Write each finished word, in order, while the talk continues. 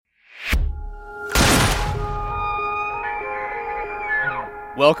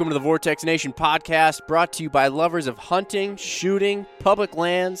Welcome to the Vortex Nation podcast, brought to you by lovers of hunting, shooting, public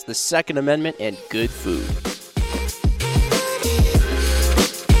lands, the Second Amendment, and good food.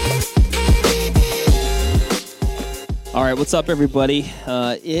 All right, what's up, everybody?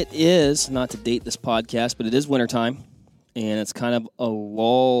 It is, not to date this podcast, but it is wintertime, and it's kind of a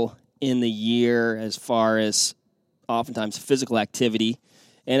lull in the year as far as oftentimes physical activity,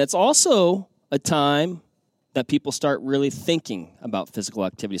 and it's also a time that people start really thinking about physical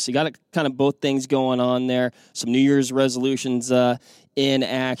activity. So you got kind of both things going on there. Some New Year's resolutions in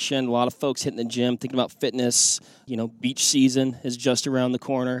action. A lot of folks hitting the gym, thinking about fitness. You know, beach season is just around the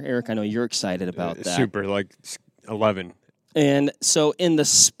corner. Eric, I know you're excited about that. Super, like 11. And so in the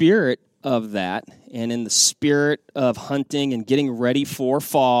spirit of that, and in the spirit of hunting and getting ready for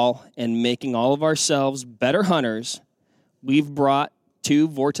fall and making all of ourselves better hunters, we've brought to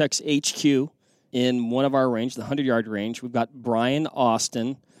Vortex HQ in one of our range, the 100-yard range. We've got Brian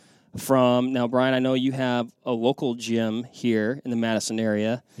Austin now, Brian, I know you have a local gym here in the Madison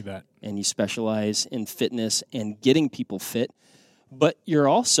area. You bet. And you specialize in fitness and getting people fit. But you're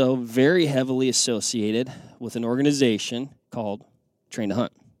also very heavily associated with an organization called Train to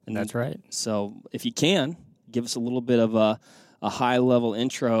Hunt. And that's right. So if you can, give us a little bit of a high-level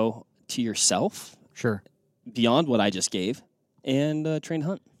intro to yourself. Sure. Beyond what I just gave, and Train to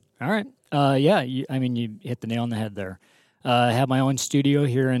Hunt. All right. You hit the nail on the head there. I have my own studio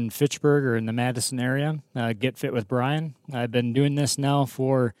here in Fitchburg or in the Madison area, Get Fit with Brian. I've been doing this now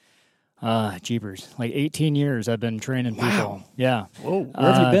for, like 18 years I've been training people. Wow. Yeah. Whoa,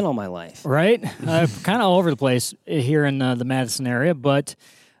 where have you been all my life? Right? Kind of all over the place here in the Madison area, but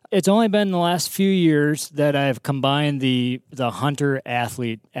it's only been the last few years that I've combined the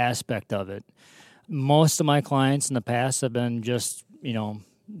hunter-athlete aspect of it. Most of my clients in the past have been just,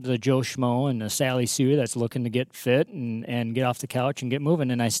 the Joe Schmo and the Sally Sue that's looking to get fit and get off the couch and get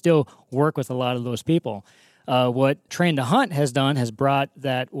moving. And I still work with a lot of those people. What Train to Hunt has done has brought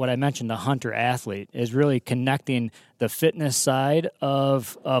that, what I mentioned, the hunter-athlete, is really connecting the fitness side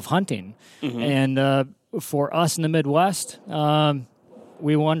of hunting. Mm-hmm. And for us in the Midwest,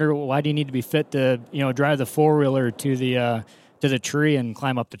 we wonder, why do you need to be fit to, drive the four-wheeler to the tree and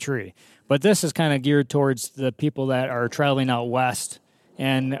climb up the tree? But this is kind of geared towards the people that are traveling out west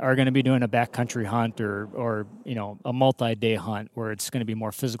and are going to be doing a backcountry hunt or a multi-day hunt where it's going to be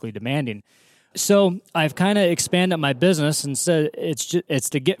more physically demanding. So I've kind of expanded my business and said it's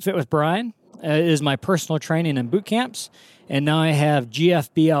to Get Fit with Brian. Is my personal training and boot camps. And now I have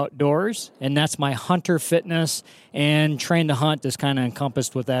GFB Outdoors, and that's my hunter fitness, and Train to Hunt is kind of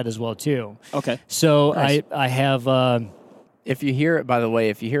encompassed with that as well, too. Okay. So nice. I have... If you hear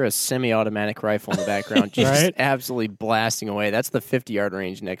a semi-automatic rifle in the background, just right? Absolutely blasting away, that's the 50-yard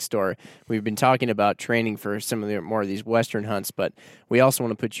range next door. We've been talking about training for some of the more of these Western hunts, but we also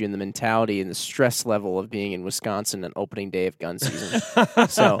want to put you in the mentality and the stress level of being in Wisconsin on opening day of gun season.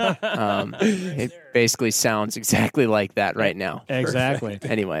 So it basically sounds exactly like that right now. Exactly.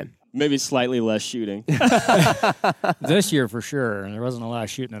 Anyway. Maybe slightly less shooting. This year for sure. There wasn't a lot of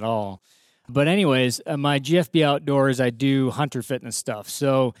shooting at all. But anyways, my GFB Outdoors, I do hunter fitness stuff.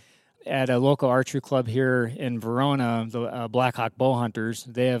 So at a local archery club here in Verona, the Blackhawk Bow Hunters,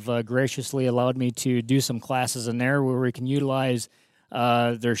 they have graciously allowed me to do some classes in there where we can utilize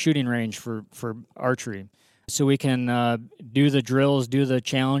their shooting range for archery. So we can do the drills, do the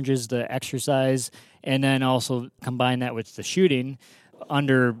challenges, the exercise, and then also combine that with the shooting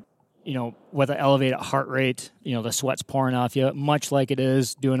under with an elevated heart rate, the sweat's pouring off you, much like it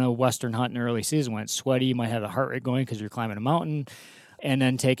is doing a Western hunt in the early season. When it's sweaty, you might have the heart rate going because you're climbing a mountain, and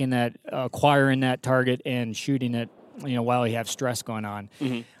then taking that, acquiring that target and shooting it, while you have stress going on.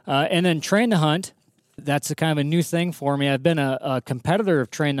 Mm-hmm. And then Train to Hunt, that's a kind of a new thing for me. I've been a competitor of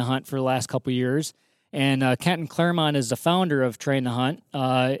Train to Hunt for the last couple of years, and Kenton Claremont is the founder of Train to Hunt,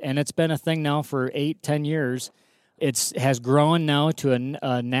 and it's been a thing now for 8-10 years. It has grown now to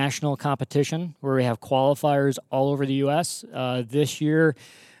a national competition where we have qualifiers all over the U.S. This year,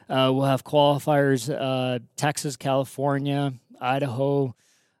 we'll have qualifiers Texas, California, Idaho,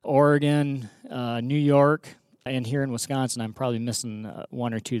 Oregon, New York, and here in Wisconsin. I'm probably missing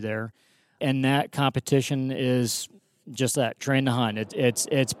one or two there. And that competition is just that, Train to Hunt.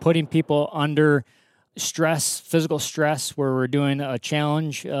 It's putting people under stress, physical stress, where we're doing a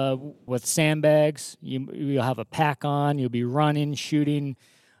challenge with sandbags. You'll have a pack on, you'll be running, shooting.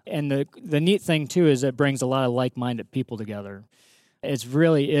 And the neat thing, too, is it brings a lot of like-minded people together. It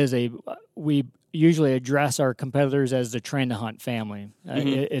really is we usually address our competitors as the Train to Hunt family.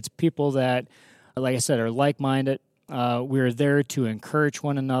 Mm-hmm. It's people that, like I said, are like-minded, We're there to encourage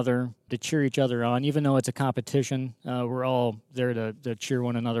one another, to cheer each other on. Even though it's a competition, we're all there to cheer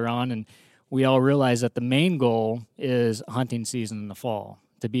one another on. And we all realize that the main goal is hunting season in the fall,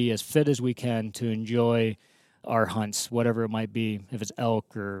 to be as fit as we can to enjoy our hunts, whatever it might be, if it's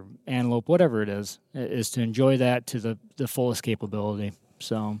elk or antelope, whatever it is to enjoy that to the fullest capability.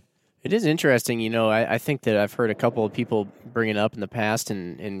 So it is interesting, I think that I've heard a couple of people bring it up in the past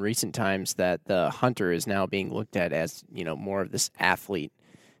and in recent times that the hunter is now being looked at as, more of this athlete.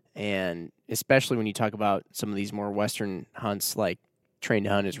 And especially when you talk about some of these more Western hunts, like Train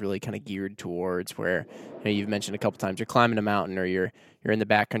to Hunt is really kind of geared towards where, you've mentioned a couple times, you're climbing a mountain or you're in the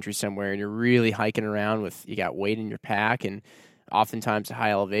backcountry somewhere and you're really hiking around you got weight in your pack and oftentimes a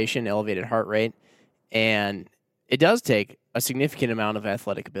high elevation, elevated heart rate. And it does take a significant amount of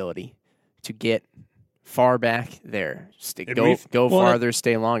athletic ability to get far back there. Go farther,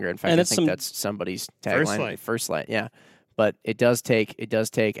 stay longer. In fact, I think that's somebody's tagline. First light, yeah. But it does take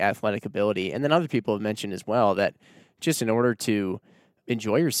athletic ability. And then other people have mentioned as well that just in order to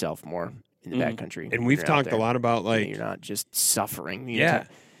enjoy yourself more in the backcountry. And we've talked a lot about you're not just suffering the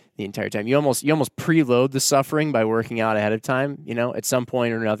entire time. You almost preload the suffering by working out ahead of time. At some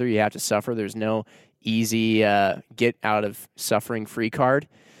point or another you have to suffer. There's no easy get out of suffering free card,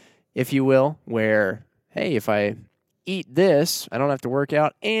 if you will, where, hey, if I eat this, I don't have to work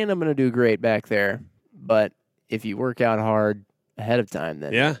out and I'm going to do great back there. But if you work out hard ahead of time,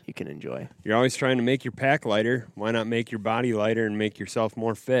 then you can enjoy. You're always trying to make your pack lighter. Why not make your body lighter and make yourself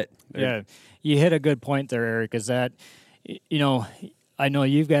more fit? Yeah, you hit a good point there, Eric, is that, I know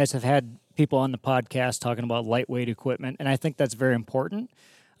you guys have had people on the podcast talking about lightweight equipment, and I think that's very important.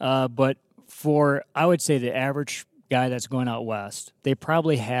 But for, I would say, the average guy that's going out west, they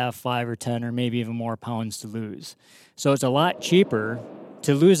probably have 5 or 10 or maybe even more pounds to lose. So it's a lot cheaper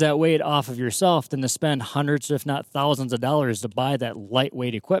to lose that weight off of yourself than to spend hundreds, if not thousands of dollars to buy that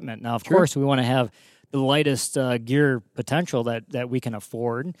lightweight equipment. Now, of course, we want to have the lightest gear potential that we can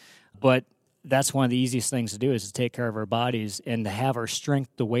afford, but that's one of the easiest things to do is to take care of our bodies and to have our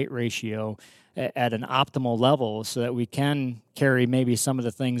strength to weight ratio at an optimal level so that we can carry maybe some of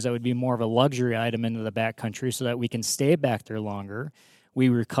the things that would be more of a luxury item into the backcountry so that we can stay back there longer. We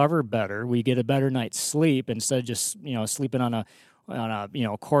recover better. We get a better night's sleep instead of just, sleeping on a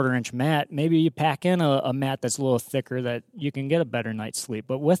quarter-inch mat. Maybe you pack in a mat that's a little thicker that you can get a better night's sleep.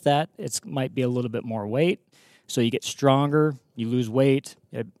 But with that, it might be a little bit more weight. So you get stronger, you lose weight.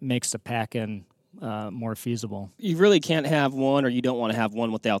 It makes the pack-in more feasible. You really can't have one, or you don't want to have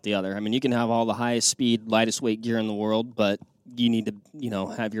one without the other. I mean, you can have all the highest speed, lightest weight gear in the world, but you need to,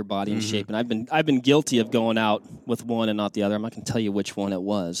 have your body in shape. And I've been guilty of going out with one and not the other. I'm not going to tell you which one it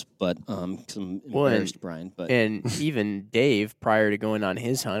was, but because I'm embarrassed, Brian. But and even Dave, prior to going on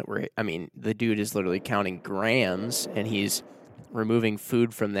his hunt, the dude is literally counting grams, and he's removing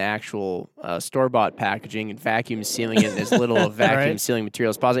food from the actual store-bought packaging and vacuum sealing it in as little of vacuum sealing material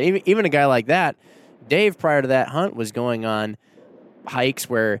as possible. Even a guy like that, Dave, prior to that hunt, was going on hikes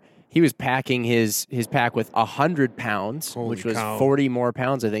where he was packing his pack with 100 pounds, which was 40 more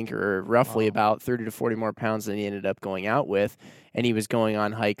pounds, I think, or roughly about 30 to 40 more pounds than he ended up going out with. And he was going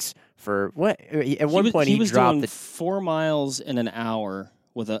on hikes for what? At one point, he was dropped doing 4 miles in an hour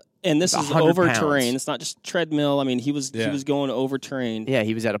and this is over terrain. It's not just treadmill. I mean, he was going over terrain. Yeah,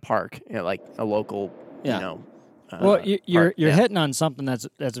 he was at a park, like a local, well, you're hitting on something that's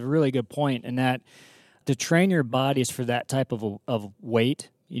a really good point, in that to train your bodies for that type of weight.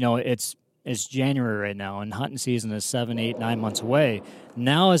 It's January right now, and hunting season is 7, 8, 9 months away.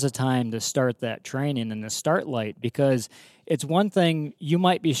 Now is a time to start that training and to start light, because it's one thing, you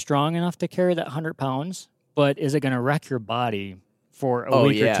might be strong enough to carry that 100 pounds, but is it going to wreck your body for a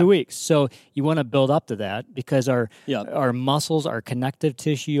week or 2 weeks? So you want to build up to that, because our muscles, our connective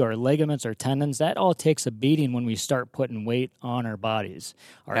tissue, our ligaments, our tendons, that all takes a beating when we start putting weight on our bodies.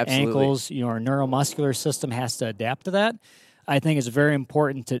 Our ankles, our neuromuscular system has to adapt to that. I think it's very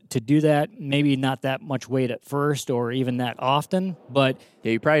important to do that. Maybe not that much weight at first or even that often, but...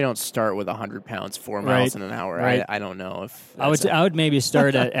 Yeah, you probably don't start with 100 pounds, 4 miles in an hour. Right. I don't know if... I would maybe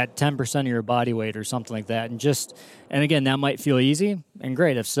start at 10% of your body weight or something like that. And again, that might feel easy and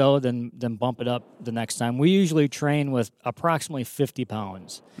great. If so, then bump it up the next time. We usually train with approximately 50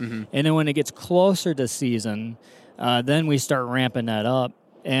 pounds. Mm-hmm. And then when it gets closer to season, then we start ramping that up.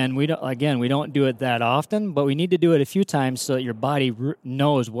 And we don't do it that often, but we need to do it a few times so that your body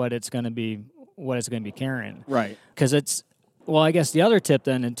knows what it's going to be carrying. Right. Because I guess the other tip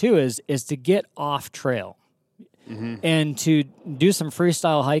then too is to get off trail and to do some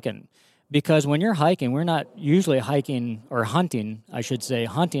freestyle hiking. Because when you're hiking, we're not usually hiking or hunting, I should say,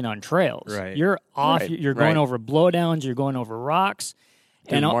 hunting on trails. Right. You're off, Right. you're going over blowdowns, you're going over rocks.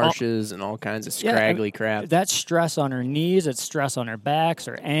 Through marshes and all kinds of scraggly crap. That's stress on our knees, it's stress on our backs,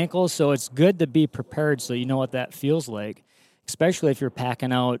 our ankles. So it's good to be prepared so you know what that feels like, especially if you're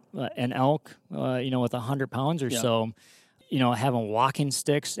packing out an elk, with 100 pounds or so. Having walking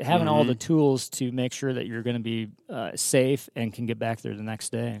sticks, having all the tools to make sure that you're going to be safe and can get back there the next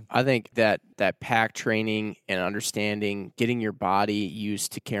day. I think that pack training and understanding, getting your body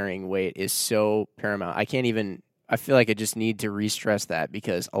used to carrying weight is so paramount. I feel like I just need to re-stress that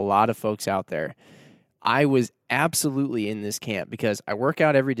because a lot of folks out there, I was absolutely in this camp because I work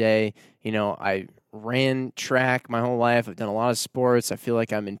out every day. I ran track my whole life. I've done a lot of sports. I feel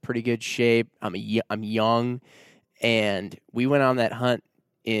like I'm in pretty good shape. I'm young. And we went on that hunt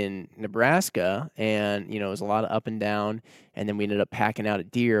in Nebraska, and, it was a lot of up and down. And then we ended up packing out a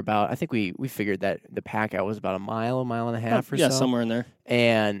deer I think we figured that the pack out was about a mile and a half or so. Yeah, somewhere in there.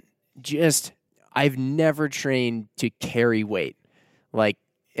 And I've never trained to carry weight. Like,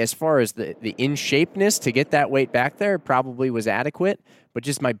 as far as the in-shapeness to get that weight back there probably was adequate, but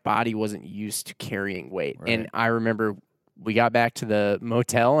just my body wasn't used to carrying weight. Right. And I remember we got back to the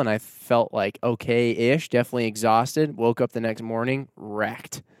motel, and I felt like okay-ish, definitely exhausted. Woke up the next morning,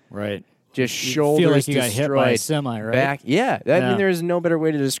 wrecked. Right. Just you shoulders feel like you got destroyed. hit by a semi, right? Back. Yeah. I mean, there's no better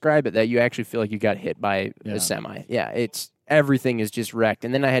way to describe it, that you actually feel like you got hit by a semi. Yeah, everything is just wrecked.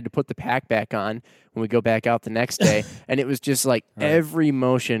 And then I had to put the pack back on when we go back out the next day, and it was just like every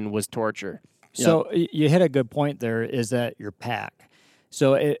motion was torture. So you hit a good point there, is that your pack.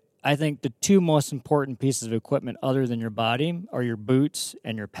 So I think the two most important pieces of equipment other than your body are your boots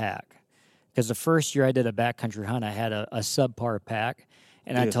and your pack. Because the first year I did a backcountry hunt, I had a subpar pack.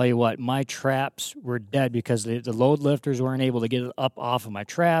 And I tell you what, my traps were dead because the load lifters weren't able to get it up off of my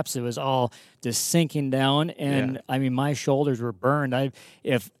traps. It was all just sinking down. And, I mean, my shoulders were burned.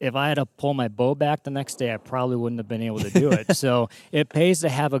 If I had to pull my bow back the next day, I probably wouldn't have been able to do it. So it pays to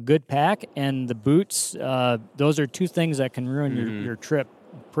have a good pack. And the boots, those are two things that can ruin your trip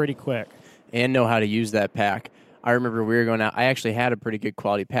pretty quick. And know how to use that pack. I remember we were going out. I actually had a pretty good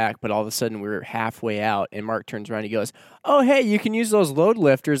quality pack, but all of a sudden we were halfway out, and Mark turns around and he goes, "Oh, hey, you can use those load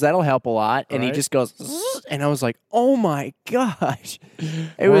lifters. That'll help a lot." And he just goes, Zzz, and I was like, "Oh my gosh!"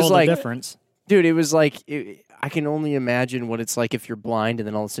 It was like difference, dude. It was like I can only imagine what it's like if you're blind and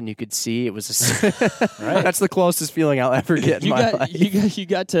then all of a sudden you could see. It was that's the closest feeling I'll ever get in my life. You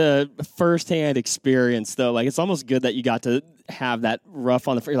got to firsthand experience though. Like, it's almost good that you got to have that rough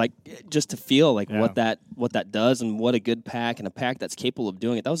on the like, just to feel like what that does and what a good pack and a pack that's capable of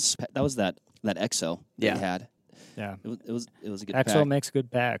doing it. That was that EXO that you had. Yeah, it was a good EXO pack. makes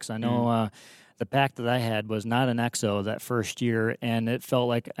good packs. I know. The pack that I had was not an EXO that first year, and it felt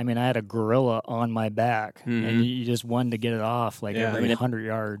like, I had a gorilla on my back, and you just wanted to get it off every 100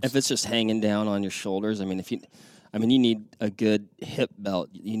 yards. If it's just hanging down on your shoulders, you need a good hip belt.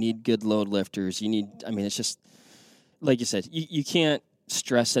 You need good load lifters. It's just, like you said, you can't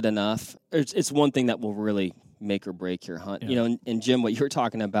stress it enough. It's one thing that will really make or break your hunt. Yeah. And Jim, what you were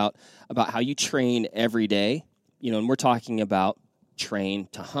talking about how you train every day, and we're talking about train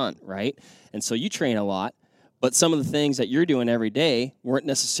to hunt, right? And so you train a lot, but some of the things that you're doing every day weren't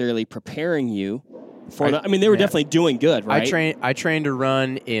necessarily preparing you for that. They were definitely doing good, right? I trained to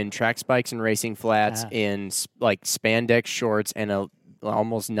run in track spikes and racing flats, in like spandex shorts, and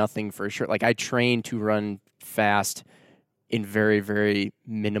almost nothing for a shirt. Like, I trained to run fast in very, very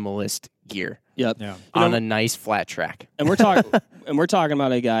minimalist gear. Yep. Yeah. On a nice flat track. And we're talking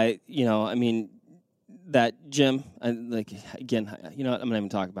about a guy, that Jim, I'm not even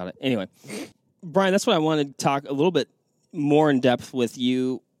talk about it. Anyway, Brian, that's what I wanted to talk a little bit more in depth with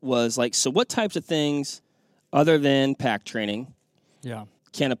you was like, so what types of things other than pack training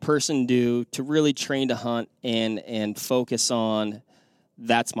can a person do to really train to hunt and focus on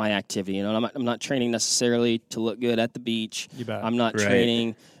that's my activity? I'm not training necessarily to look good at the beach. You bet. I'm not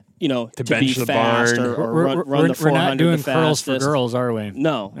training to bench be the fast barn. or run the 400 We're not doing the curls for fastest. girls, are we?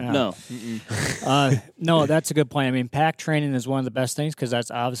 No. No, that's a good point. Pack training is one of the best things because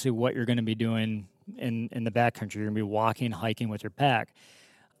that's obviously what you're going to be doing in the backcountry. You're going to be walking, hiking with your pack.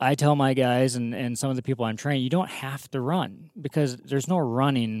 I tell my guys and some of the people I'm training, you don't have to run because there's no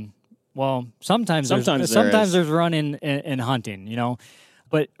running. Well, sometimes there's running in hunting,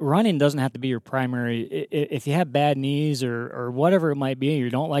 But running doesn't have to be your primary. If you have bad knees or whatever it might be, you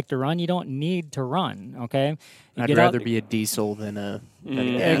don't like to run, you don't need to run, okay? I'd rather be a diesel than a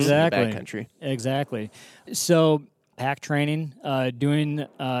exactly. in the backcountry. Exactly. So pack training, doing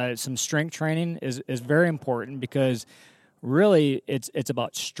some strength training is very important because really it's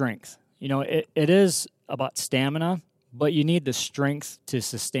about strength. it is about stamina, but you need the strength to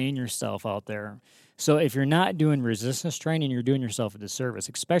sustain yourself out there. So if you're not doing resistance training, you're doing yourself a disservice,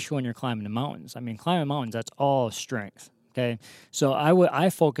 especially when you're climbing the mountains. I mean, climbing mountains, that's all strength. Okay, so I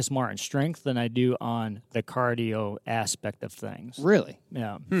focus more on strength than I do on the cardio aspect of things. Really?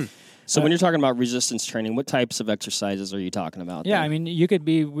 Yeah. So when you're talking about resistance training, what types of exercises are you talking about? Yeah, then? I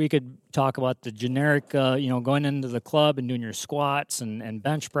mean, we could talk about the generic, going into the club and doing your squats and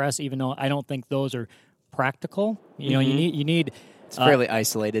bench press, even though I don't think those are practical. You need It's fairly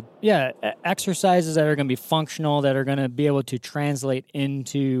isolated. Yeah, exercises that are going to be functional, that are going to be able to translate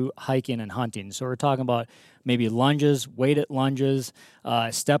into hiking and hunting. So we're talking about maybe lunges, weighted lunges,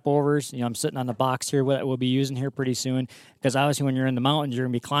 step overs. I'm sitting on the box here that we'll be using here pretty soon, because obviously when you're in the mountains, you're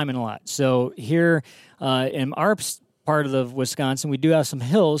going to be climbing a lot. So here in our part of the Wisconsin, we do have some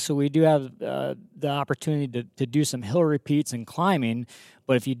hills, so we do have the opportunity to do some hill repeats and climbing.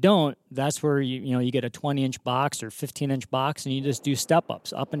 But if you don't, that's where you get a 20-inch box or 15-inch box, and you just do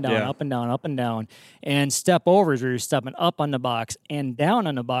step-ups, up and down, up and down, up and down. And step-overs, where you're stepping up on the box and down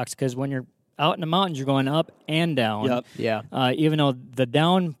on the box, because when you're out in the mountains, you're going up and down. Yep. Yeah. Even though the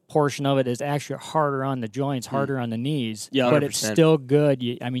down portion of it is actually harder on the joints, harder on the knees. Yeah, but 100%. it's still good.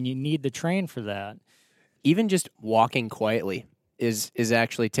 You need to train for that. Even just walking quietly is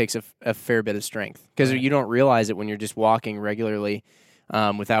actually takes a fair bit of strength, because you don't realize it when you're just walking regularly.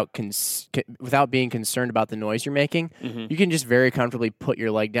 Without being concerned about the noise you're making, you can just very comfortably put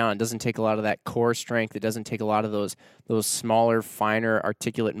your leg down. It doesn't take a lot of that core strength. It doesn't take a lot of those smaller, finer,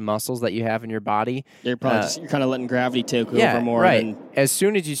 articulate muscles that you have in your body. You're probably you're kind of letting gravity take Yeah, over more. right. Than, As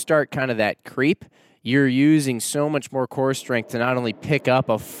soon as you start kind of that creep, you're using so much more core strength to not only pick up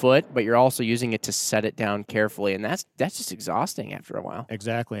a foot, but you're also using it to set it down carefully, and that's just exhausting after a while.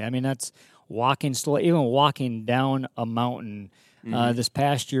 Exactly. I mean, that's walking slow, even walking down a mountain. This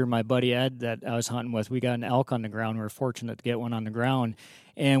past year, my buddy Ed that I was hunting with, we got an elk on the ground. We were fortunate to get one on the ground,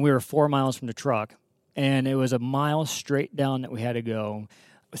 and we were 4 miles from the truck, and it was a mile straight down that we had to go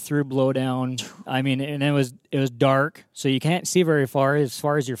through blowdown. I mean, and it was dark, so you can't see very far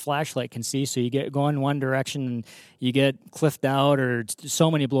as your flashlight can see. So you get going one direction, and you get cliffed out, or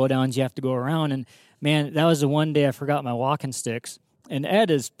so many blowdowns you have to go around. And man, that was the one day I forgot my walking sticks. And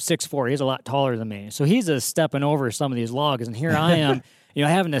Ed is 6'4". He's a lot taller than me. So he's stepping over some of these logs. And here I am,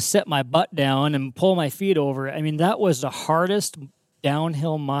 having to sit my butt down and pull my feet over. I mean, that was the hardest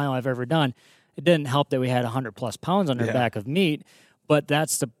downhill mile I've ever done. It didn't help that we had 100-plus pounds on our back of meat, but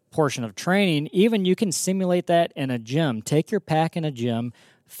that's the portion of training. Even you can simulate that in a gym. Take your pack in a gym,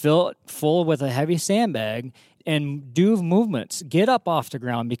 fill it full with a heavy sandbag, and do movements. Get up off the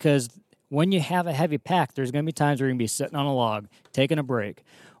ground, because when you have a heavy pack, there's going to be times where you're going to be sitting on a log, taking a break,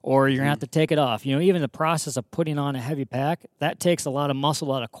 or you're going to have to take it off. Even the process of putting on a heavy pack, that takes a lot of muscle, a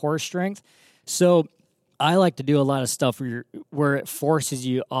lot of core strength. So I like to do a lot of stuff where it forces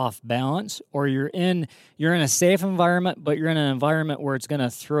you off balance, or you're in a safe environment, but you're in an environment where it's going to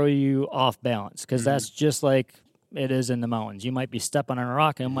throw you off balance, because that's just like it is in the mountains. You might be stepping on a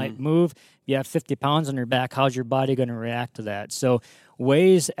rock and it might move. You have 50 pounds on your back. How's your body going to react to that? So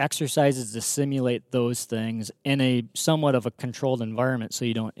exercises to simulate those things in a somewhat of a controlled environment so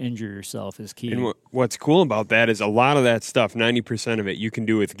you don't injure yourself is key. And what's cool about that is a lot of that stuff, 90% of it, you can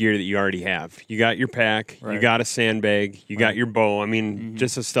do with gear that you already have. You got your pack, you got a sandbag, you got your bow. I mean,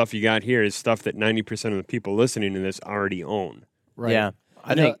 just the stuff you got here is stuff that 90% of the people listening to this already own. Right. Yeah.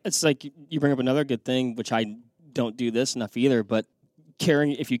 I think it's like you bring up another good thing, which I don't do this enough either, but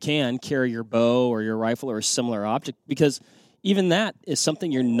if you can, carry your bow or your rifle or a similar object, because even that is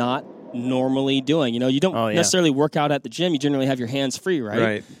something you're not normally doing. You don't necessarily work out at the gym. You generally have your hands free,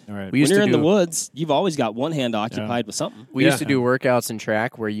 right? Right. When you're in the woods, you've always got one hand occupied with something. We used to do workouts in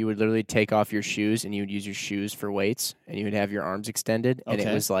track where you would literally take off your shoes and you would use your shoes for weights, and you would have your arms extended, and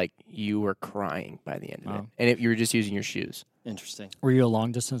it was like you were crying by the end of it. And you were just using your shoes. Interesting. Were you a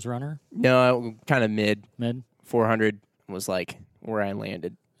long-distance runner? No, kind of mid. 400 was like where I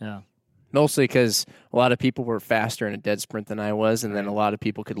landed. Yeah. Mostly because a lot of people were faster in a dead sprint than I was, and then a lot of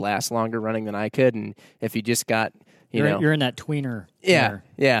people could last longer running than I could. And if you just got, you're in that tweener. Yeah.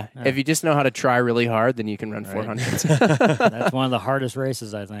 If you just know how to try really hard, then you can run 400s. That's one of the hardest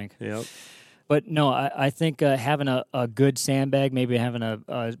races, I think. Yep. But no, I think having a good sandbag, maybe having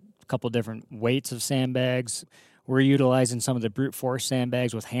a couple different weights of sandbags. We're utilizing some of the brute force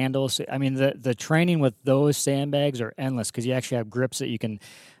sandbags with handles. I mean, the training with those sandbags are endless, because you actually have grips that you can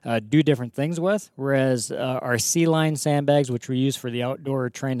do different things with, whereas our C-line sandbags, which we use for the outdoor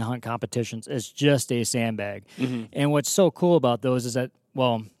train to hunt competitions, is just a sandbag. And what's so cool about those is that,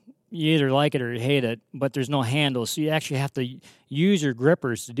 you either like it or you hate it, but there's no handle, so you actually have to use your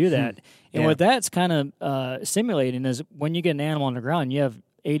grippers to do that. And what that's kind of simulating is when you get an animal on the ground, you have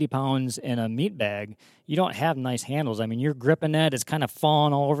 80 pounds in a meat bag, you don't have nice handles. I mean, you're gripping that, it's kind of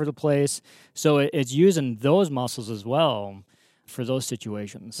falling all over the place. So it's using those muscles as well for those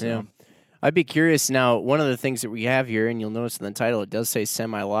situations. So. Yeah. I'd be curious now, one of the things that we have here, and you'll notice in the title, it does say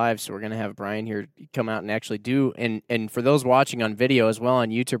semi-live, so we're going to have Brian here come out and actually do, and for those watching on video as well on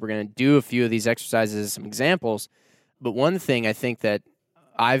YouTube, we're going to do a few of these exercises as some examples. But one thing I think that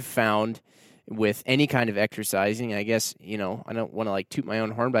I've found with any kind of exercising, I guess, I don't want to like toot my own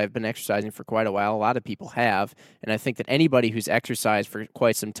horn, but I've been exercising for quite a while. A lot of people have. And I think that anybody who's exercised for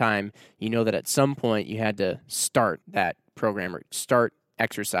quite some time, you know that at some point you had to start that program or start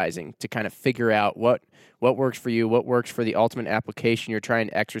exercising to kind of figure out what works for you, what works for the ultimate application you're trying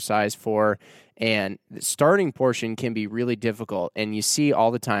to exercise for. And the starting portion can be really difficult. And you see all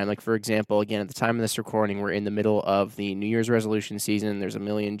the time, like, for example, again, at the time of this recording, we're in the middle of the New Year's resolution season. There's a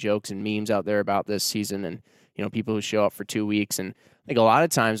million jokes and memes out there about this season and, people who show up for 2 weeks. And I think a lot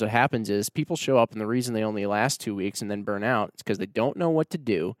of times what happens is people show up and the reason they only last 2 weeks and then burn out is because they don't know what to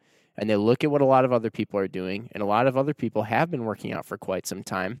do. And they look at what a lot of other people are doing. And a lot of other people have been working out for quite some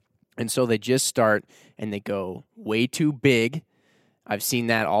time. And so they just start and they go way too big. I've seen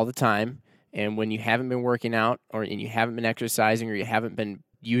that all the time. And when you haven't been working out and you haven't been exercising or you haven't been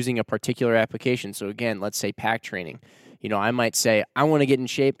using a particular application, so again, let's say pack training, I might say, I want to get in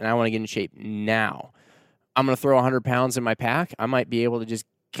shape and I want to get in shape now. I'm going to throw 100 pounds in my pack. I might be able to just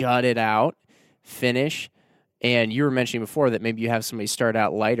gut it out, finish. And you were mentioning before that maybe you have somebody start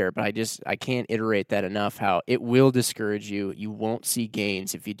out lighter, but I can't iterate that enough how it will discourage you. You won't see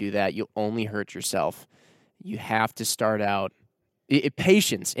gains if you do that. You'll only hurt yourself. You have to start out.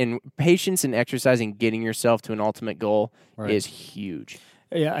 Patience in exercising, getting yourself to an ultimate goal is huge.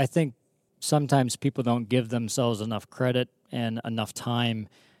 Yeah, I think sometimes people don't give themselves enough credit and enough time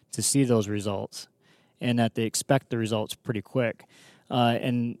to see those results, and that they expect the results pretty quick.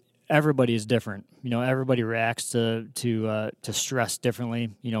 And everybody is different. Everybody reacts to stress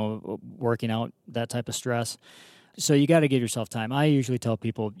differently. Working out, that type of stress. So you got to give yourself time. I usually tell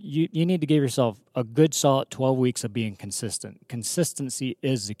people you need to give yourself a good solid 12 weeks of being consistent. Consistency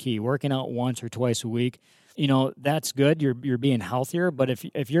is the key. Working out once or twice a week, that's good. You're being healthier. But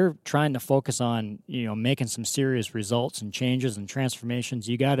if you're trying to focus on making some serious results and changes and transformations,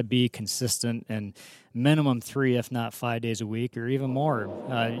 you got to be consistent and minimum 3, if not 5 days a week or even more.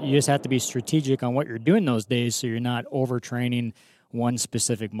 You just have to be strategic on what you're doing those days so you're not overtraining one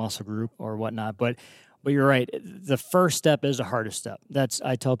specific muscle group or whatnot. But you're right. The first step is the hardest step.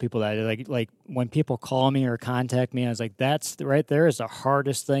 I tell people that. Like when people call me or contact me, I was like, that's right there is the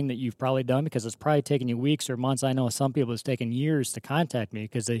hardest thing that you've probably done because it's probably taken you weeks or months. I know some people it's taken years to contact me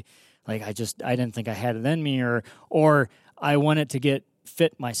because I didn't think I had it in me or I wanted to get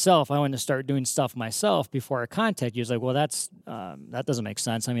fit myself. I wanted to start doing stuff myself before I contact you. It's like, well, that doesn't make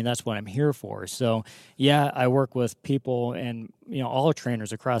sense. I mean, that's what I'm here for. So, yeah, I work with people and, all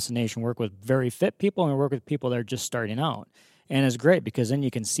trainers across the nation work with very fit people and work with people that are just starting out. And it's great because then you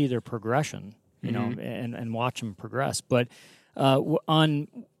can see their progression, and watch them progress. But on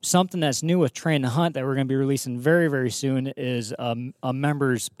something that's new with Train to Hunt that we're going to be releasing very, very soon is a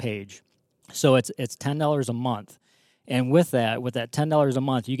members page. So it's $10 a month. And with that $10 a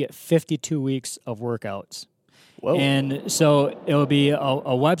month, you get 52 weeks of workouts. Whoa. And so it'll be a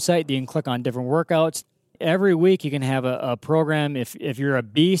website that you can click on different workouts. Every week you can have a program. If you're a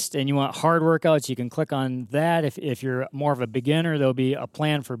beast and you want hard workouts, you can click on that. If you're more of a beginner, there'll be a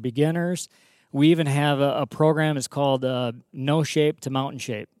plan for beginners. We even have a program. It's called No Shape to Mountain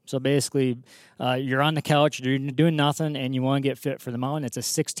Shape. So basically, you're on the couch, you're doing nothing, and you want to get fit for the mountain. It's a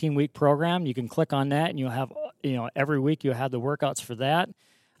 16-week program. You can click on that, and you'll have, every week you'll have the workouts for that.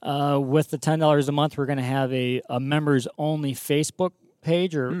 With the $10 a month, we're going to have a members-only Facebook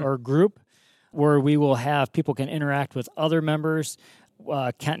page or group where we will have people can interact with other members.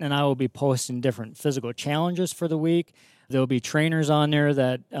 Kenton and I will be posting different physical challenges for the week. There'll be trainers on there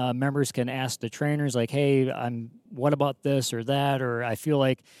that members can ask the trainers, like, hey, what about this or that? Or I feel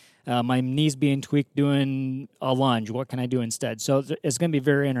like my knee's being tweaked doing a lunge. What can I do instead? So it's going to be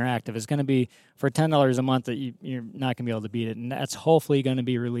very interactive. It's going to be for $10 a month that you're not going to be able to beat it. And that's hopefully going to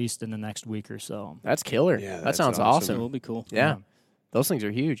be released in the next week or so. That's killer. Yeah, that sounds awesome. It will be cool. Yeah. Those things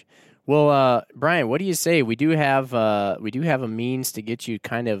are huge. Well, Brian, what do you say? We do have a means to get you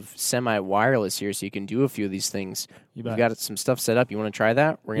kind of semi-wireless here, so you can do a few of these things. We've got some stuff set up. You want to try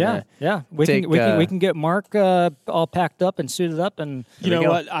that? We can get Mark all packed up and suited up, and you know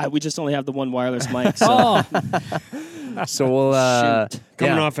what? We just only have the one wireless mic. So. So we'll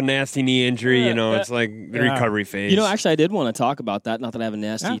Coming off a nasty knee injury, it's like the recovery phase. Actually, I did want to talk about that. Not that I have a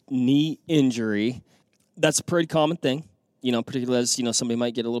nasty knee injury. That's a pretty common thing, particularly as, somebody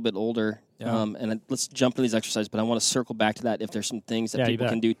might get a little bit older. Yeah. And let's jump into these exercises, but I want to circle back to that if there's some things that people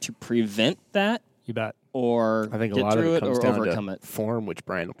can do to prevent that. You bet. Or I think a get lot of through it comes or down overcome to it. form, which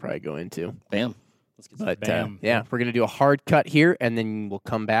Brian will probably go into. Bam. Let's get But Bam. we're going to do a hard cut here, and then we'll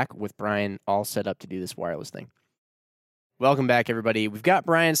come back with Brian all set up to do this wireless thing. Welcome back, everybody. We've got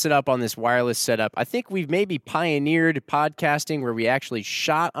Brian set up on this wireless setup. I think we've maybe pioneered podcasting where we actually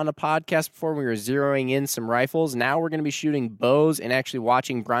shot on a podcast before. We were zeroing in some rifles. Now we're going to be shooting bows and actually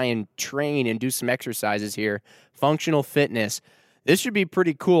watching Brian train and do some exercises here. Functional fitness. This should be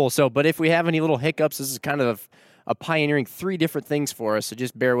pretty cool. But if we have any little hiccups, this is kind of a pioneering 3 different things for us, so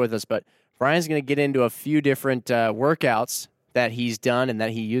just bear with us. But Brian's going to get into a few different workouts that he's done and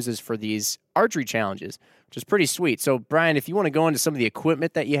that he uses for these archery challenges, which is pretty sweet. So, Brian, if you want to go into some of the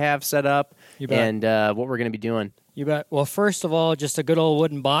equipment that you have set up and what we're going to be doing. You bet. Well, first of all, just a good old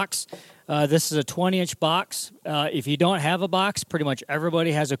wooden box. This is a 20-inch box. If you don't have a box, pretty much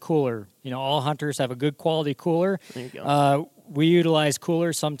everybody has a cooler. All hunters have a good quality cooler. There you go. We utilize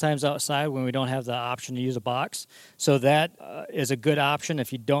coolers sometimes outside when we don't have the option to use a box. So that is a good option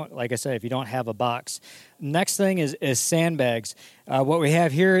if you don't, like I said, if you don't have a box. Next thing is sandbags. What we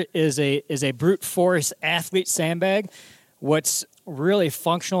have here is a brute force athlete sandbag. What's really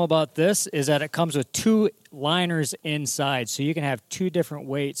functional about this is that it comes with 2 liners inside. So you can have 2 different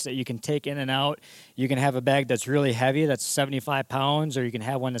weights that you can take in and out. You can have a bag that's really heavy, that's 75 pounds, or you can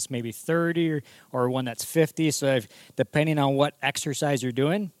have one that's maybe 30 or one that's 50. So depending on what exercise you're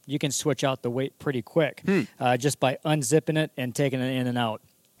doing, you can switch out the weight pretty quick just by unzipping it and taking it in and out.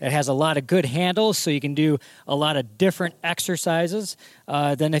 It has a lot of good handles, so you can do a lot of different exercises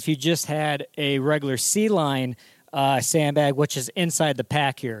than if you just had a regular C-line sandbag, which is inside the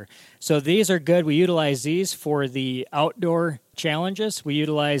pack here. So these are good. We utilize these for the outdoor challenges. We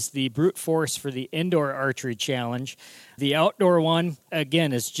utilize the brute force for the indoor archery challenge. The outdoor one,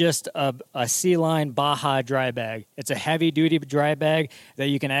 again, is just a C-line Baja dry bag. It's a heavy-duty dry bag that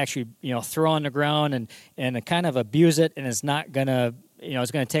you can actually throw on the ground and kind of abuse it, and it's not going to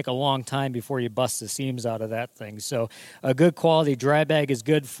it's going to take a long time before you bust the seams out of that thing. So a good quality dry bag is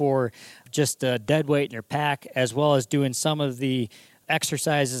good for just dead weight in your pack, as well as doing some of the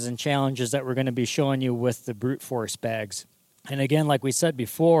exercises and challenges that we're going to be showing you with the brute force bags. And again, like we said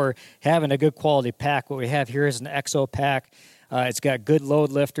before, having a good quality pack. What we have here is an EXO pack. It's got good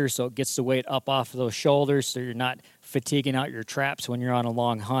load lifters, so it gets the weight up off of those shoulders, so you're not fatiguing out your traps when you're on a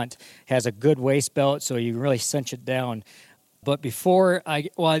long hunt. It has a good waist belt, so you can really cinch it down. But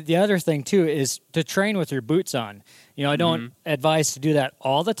the other thing, too, is to train with your boots on. I don't advise to do that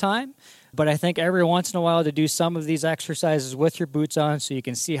all the time, but I think every once in a while to do some of these exercises with your boots on so you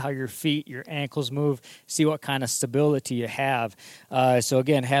can see how your feet, your ankles move, see what kind of stability you have. So,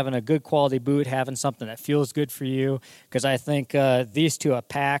 again, having a good quality boot, having something that feels good for you, because I think these two, a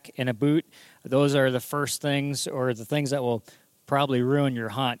pack and a boot, those are the first things or the things that will probably ruin your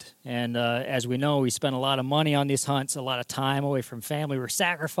hunt. And as we know, we spend a lot of money on these hunts, a lot of time away from family. We're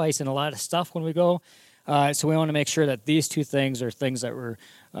sacrificing a lot of stuff when we go. So we want to make sure that these 2 things are things that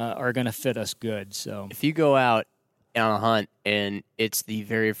are going to fit us good. So if you go out on a hunt and it's the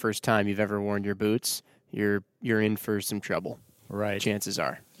very first time you've ever worn your boots, you're in for some trouble. Right. Chances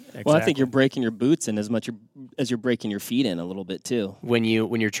are. Exactly. Well, I think you're breaking your boots in as much as you're breaking your feet in a little bit too. When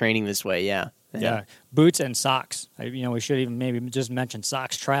you're training this way, yeah. Yeah, boots and socks. We should even maybe just mention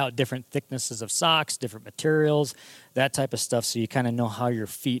socks. Try out different thicknesses of socks, different materials, that type of stuff, so you kind of know how your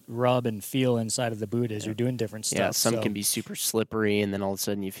feet rub and feel inside of the boot as you're doing different stuff. Yeah, some can be super slippery, and then all of a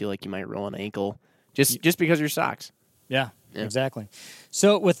sudden you feel like you might roll an ankle just because of your socks. Yeah, exactly.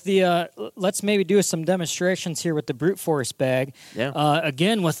 So with the let's maybe do some demonstrations here with the brute force bag. Yeah.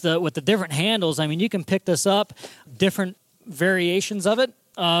 Again, with the different handles. I mean, you can pick this up, different variations of it.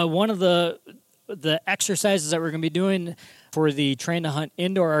 One of the exercises that we're going to be doing for the Train to Hunt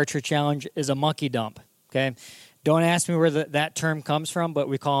Indoor Archery Challenge is a monkey dump. Okay, don't ask me where that term comes from, but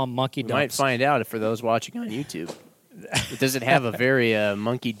we call them monkey dumps. We might find out for those watching on YouTube. Does it have a very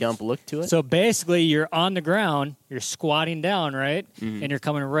monkey dump look to it? So basically, you're on the ground, you're squatting down, right, and you're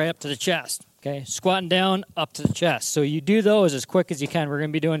coming right up to the chest. Okay, squatting down, up to the chest. So you do those as quick as you can. We're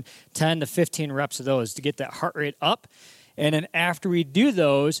going to be doing 10 to 15 reps of those to get that heart rate up. And then after we do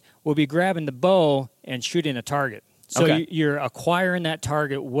those, we'll be grabbing the bow and shooting a target. So Okay. you're acquiring that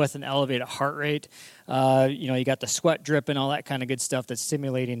target with an elevated heart rate. You got the sweat dripping, all that kind of good stuff that's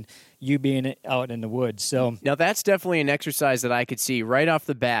stimulating you being out in the woods. So Now that's definitely an exercise that I could see right off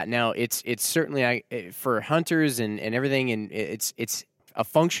the bat. Now it's certainly for hunters and everything, and it's a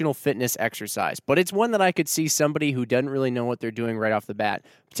functional fitness exercise, but it's one that I could see somebody who doesn't really know what they're doing right off the bat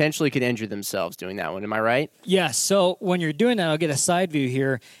potentially could injure themselves doing that one. Am I right? yeah, so when you're doing that, I'll get a side view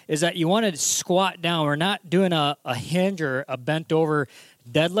here, is that you want to squat down. We're not doing a hinge or a bent over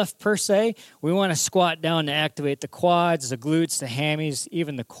deadlift per se. We want to squat down to activate the quads, the glutes, the hammies,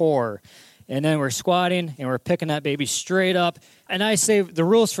 even the core. And then we're squatting and we're picking that baby straight up. And I say the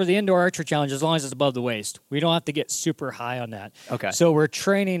rules for the indoor archery challenge, as long as it's above the waist. We don't have to get super high on that. Okay. So we're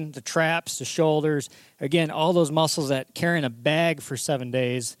training the traps, the shoulders. Again, all those muscles that carrying a bag for 7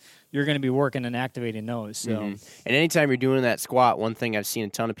 days, you're going to be working and activating those. So, And anytime you're doing that squat, one thing I've seen a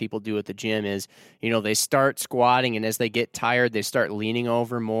ton of people do at the gym is, they start squatting, and as they get tired, they start leaning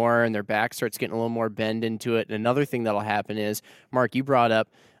over more, and their back starts getting a little more bend into it. And another thing that'll happen is, Mark, you brought up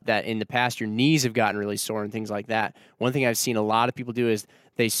that in the past your knees have gotten really sore and things like that. One thing I've seen a lot of people do is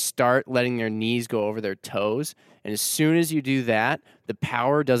they start letting their knees go over their toes. And as soon as you do that, the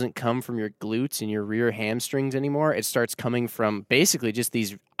power doesn't come from your glutes and your rear hamstrings anymore. It starts coming from basically just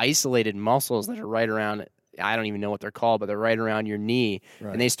these isolated muscles that are right around, I don't even know what they're called, but they're right around your knee.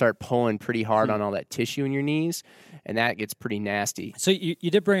 Right. And they start pulling pretty hard on all that tissue in your knees. And that gets pretty nasty. So you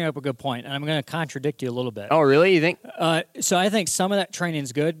did bring up a good point, and I'm going to contradict you a little bit. Oh, really? You think? So I think some of that training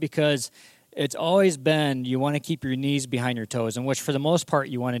is good because it's always been you want to keep your knees behind your toes, and which for the most part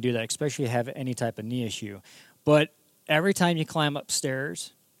you want to do that, especially if you have any type of knee issue. But every time you climb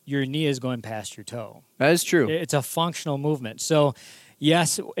upstairs, your knee is going past your toe. That is true. It's a functional movement. So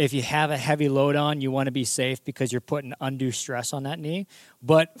yes, if you have a heavy load on, you want to be safe because you're putting undue stress on that knee.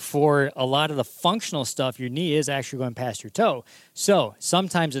 But for a lot of the functional stuff, your knee is actually going past your toe. So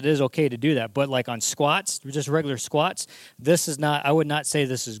sometimes it is okay to do that. But like on squats, just regular squats, this is not, I would not say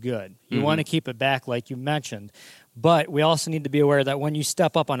this is good. You want to keep it back like you mentioned. But we also need to be aware that when you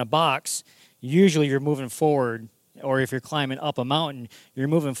step up on a box, usually you're moving forward. Or if you're climbing up a mountain, you're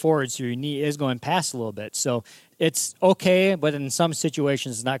moving forward, so your knee is going past a little bit. So it's okay, but in some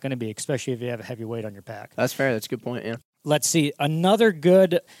situations it's not going to be, especially if you have a heavy weight on your pack. That's fair. That's a good point, yeah. Let's see. Another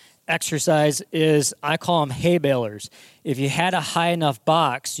good exercise is, I call them hay balers. If you had a high enough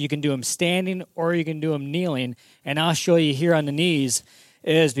box, you can do them standing or you can do them kneeling. And I'll show you here on the knees,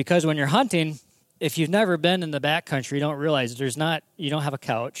 is because when you're hunting, if you've never been in the backcountry, you don't realize you don't have a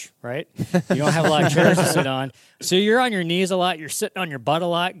couch, right? You don't have a lot of chairs to sit on. So you're on your knees a lot. You're sitting on your butt a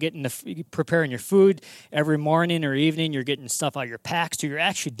lot, preparing your food every morning or evening. You're getting stuff out of your pack. So you're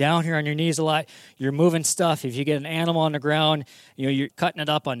actually down here on your knees a lot. You're moving stuff. If you get an animal on the ground, you're cutting it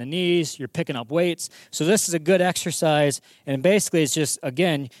up on the knees. You're picking up weights. So this is a good exercise. And basically it's just,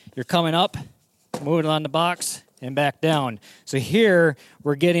 again, you're coming up, moving on the box, and back down. So here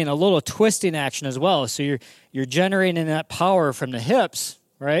we're getting a little twisting action as well. So you're generating that power from the hips,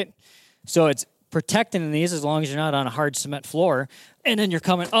 right? So it's protecting the knees as long as you're not on a hard cement floor. And then you're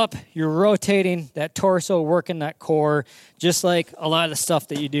coming up, you're rotating that torso, working that core, just like a lot of the stuff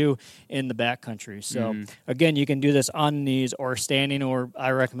that you do in the backcountry. So again, you can do this on the knees or standing, or I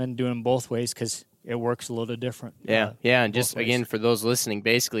recommend doing them both ways because it works a little different. Yeah, and just, again, for those listening,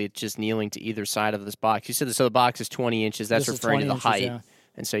 basically it's just kneeling to either side of this box. You said the box is 20 inches. That's referring to the height. Yeah.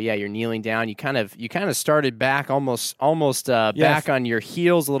 And so, you're kneeling down. You kind of started back almost back on your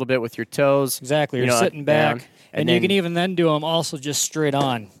heels a little bit with your toes. Exactly. You're sitting back. Down. And then, you can even then do them also just straight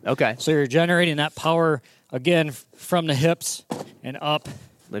on. Okay. So you're generating that power, again, from the hips and up.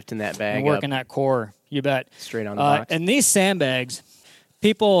 Lifting that bag and working that core. You bet. Straight on the box. And these sandbags,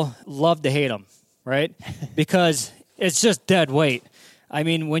 people love to hate them. Right? Because it's just dead weight. I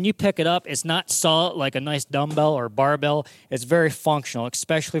mean, when you pick it up, it's not solid like a nice dumbbell or barbell. It's very functional,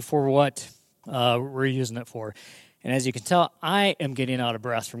 especially for what we're using it for. And as you can tell, I am getting out of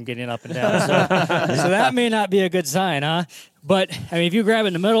breath from getting up and down. So that may not be a good sign, huh? But, I mean, if you grab it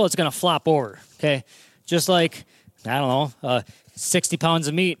in the middle, it's going to flop over, okay? Just like, I don't know, 60 pounds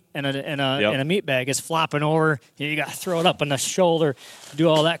of meat in a meat bag is flopping over. You got to throw it up on the shoulder, do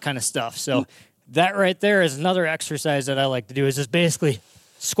all that kind of stuff. So that right there is another exercise that I like to do, is just basically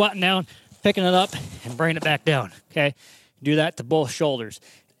squatting down, picking it up, and bringing it back down, okay? Do that to both shoulders.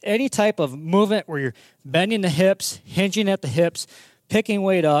 Any type of movement where you're bending the hips, hinging at the hips, picking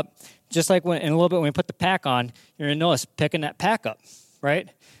weight up, just like in a little bit when you put the pack on, you're going to notice picking that pack up, right?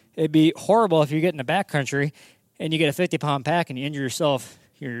 It'd be horrible if you get in the backcountry and you get a 50-pound pack and you injure yourself,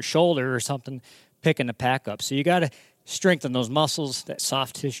 your shoulder or something, picking the pack up. So you got to strengthen those muscles, that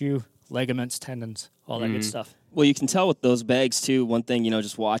soft tissue, ligaments, tendons, all that good stuff. Well, you can tell with those bags too. One thing,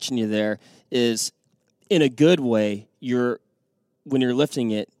 just watching you there is, in a good way, when you're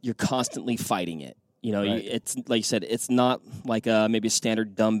lifting it, you're constantly fighting it. Right. It's like you said, it's not like maybe a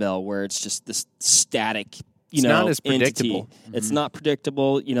standard dumbbell where it's just this static, it's not as predictable. entity. Mm-hmm. It's not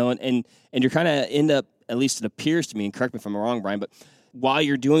predictable, and you're kind of end up, at least it appears to me, and correct me if I'm wrong, Brian, but while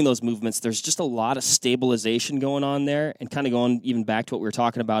you're doing those movements, there's just a lot of stabilization going on there, and kind of going even back to what we were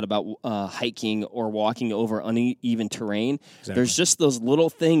talking about hiking or walking over uneven terrain. Exactly. There's just those little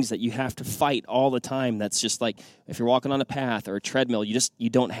things that you have to fight all the time. That's just like if you're walking on a path or a treadmill, you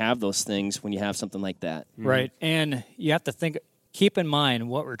don't have those things when you have something like that. Right, and you have to keep in mind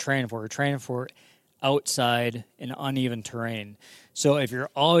what we're training for. We're training for outside in uneven terrain. So if you're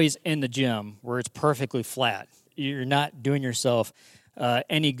always in the gym where it's perfectly flat, you're not doing yourself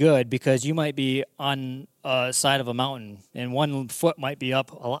any good, because you might be on a side of a mountain and one foot might be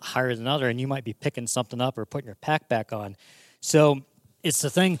up a lot higher than another, and you might be picking something up or putting your pack back on. So it's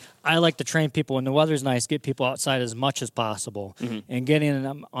the thing I like to train people when the weather's nice, get people outside as much as possible, and getting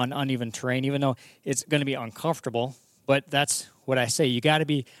them on uneven terrain, even though it's going to be uncomfortable. But that's what I say. You got to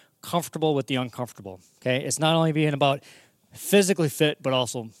be comfortable with the uncomfortable. Okay, it's not only being about physically fit, but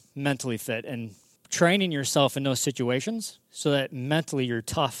also mentally fit, and training yourself in those situations so that mentally you're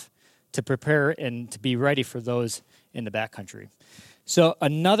tough to prepare and to be ready for those in the backcountry. So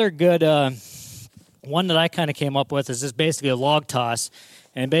another good one that I kind of came up with is just basically a log toss,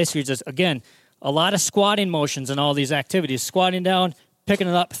 and basically just, again, a lot of squatting motions in all these activities. Squatting down, picking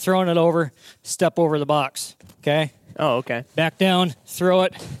it up, throwing it over, step over the box, okay? Oh, okay. Back down, throw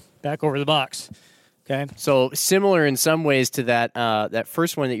it, back over the box. Okay. So similar in some ways to that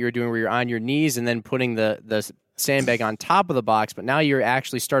first one that you were doing, where you're on your knees and then putting the sandbag on top of the box, but now you're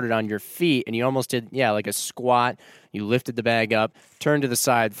actually started on your feet, and you almost did, like a squat. You lifted the bag up, turned to the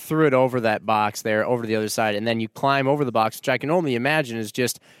side, threw it over that box there, over to the other side, and then you climb over the box, which I can only imagine is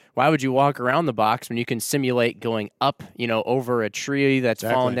just, why would you walk around the box when you can simulate going up, over a tree that's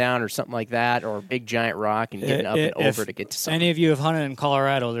fallen down or something like that, or a big giant rock, and getting up and over to get to something. Any of you have hunted in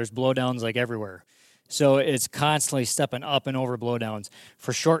Colorado, there's blowdowns like everywhere. So it's constantly stepping up and over blowdowns.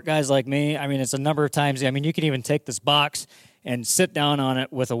 For short guys like me, it's a number of times. You can even take this box and sit down on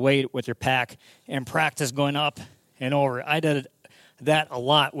it with a weight with your pack and practice going up and over. I did that a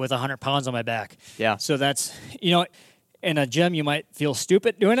lot with 100 pounds on my back. Yeah. So that's, in a gym you might feel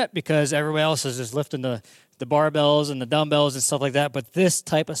stupid doing it because everybody else is just lifting the barbells and the dumbbells and stuff like that. But this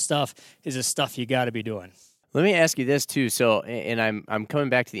type of stuff is the stuff you got to be doing. Let me ask you this too. So, and I'm coming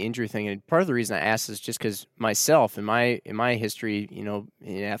back to the injury thing, and part of the reason I asked is just because myself, in my history,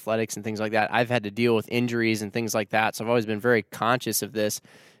 in athletics and things like that, I've had to deal with injuries and things like that. So I've always been very conscious of this,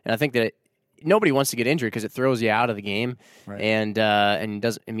 and I think that nobody wants to get injured because it throws you out of the game, right. and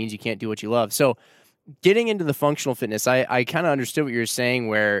it means you can't do what you love. So, getting into the functional fitness, I kind of understood what you were saying.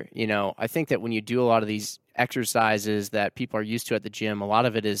 Where I think that when you do a lot of these exercises that people are used to at the gym, a lot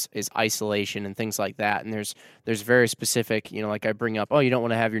of it is isolation and things like that. And there's very specific, like I bring up, you don't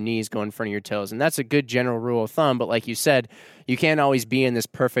want to have your knees go in front of your toes. And that's a good general rule of thumb. But like you said, you can't always be in this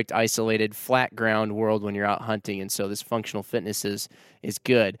perfect, isolated, flat ground world when you're out hunting. And so this functional fitness is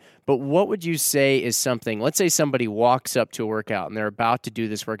good. But what would you say is something, let's say somebody walks up to a workout and they're about to do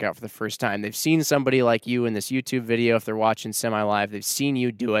this workout for the first time. They've seen somebody like you in this YouTube video. If they're watching semi-live, they've seen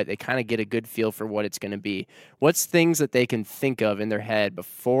you do it. They kind of get a good feel for what it's going to be. What's things that they can think of in their head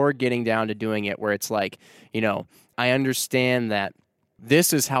before getting down to doing it where it's like, I understand that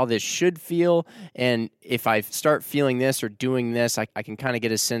this is how this should feel, and if I start feeling this or doing this, I can kind of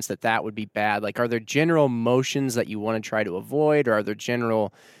get a sense that would be bad. Like, are there general motions that you want to try to avoid, or are there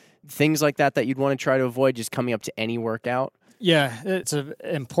general things like that you'd want to try to avoid just coming up to any workout? Yeah, it's an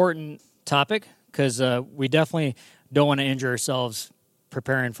important topic because we definitely don't want to injure ourselves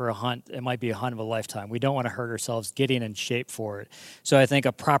preparing for a hunt. It might be a hunt of a lifetime. We don't want to hurt ourselves getting in shape for it. So I think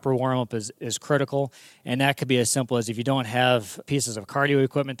a proper warm-up is critical, and that could be as simple as if you don't have pieces of cardio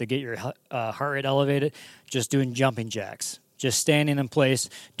equipment to get your heart rate elevated, just doing jumping jacks, just standing in place,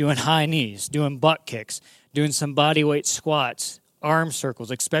 doing high knees, doing butt kicks, doing some body weight squats, arm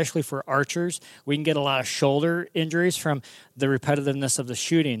circles, especially for archers. We can get a lot of shoulder injuries from the repetitiveness of the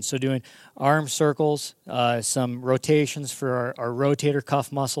shooting. So doing arm circles, some rotations for our rotator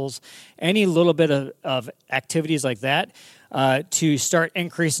cuff muscles, any little bit of activities like that to start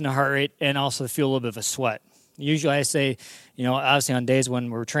increasing the heart rate and also feel a little bit of a sweat. Usually I say, obviously on days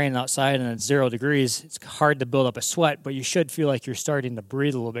when we're training outside and it's 0 degrees, it's hard to build up a sweat, but you should feel like you're starting to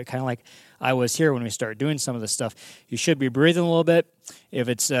breathe a little bit, kind of like I was here when we started doing some of this stuff. You should be breathing a little bit. If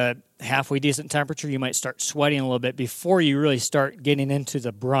it's halfway decent temperature, you might start sweating a little bit before you really start getting into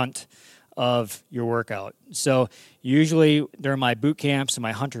the brunt of your workout. So usually during my boot camps and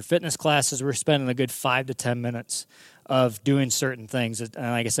my hunter fitness classes, we're spending a good 5 to 10 minutes of doing certain things. And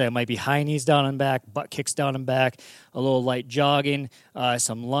like I said, it might be high knees down and back, butt kicks down and back, a little light jogging,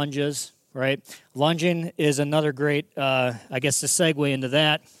 some lunges, right? Lunging is another great, I guess the segue into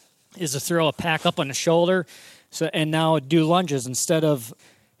that is to throw a pack up on the shoulder. And now do lunges instead of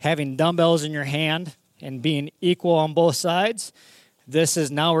having dumbbells in your hand and being equal on both sides. This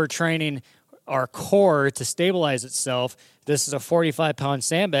is now we're training our core to stabilize itself. This is a 45-pound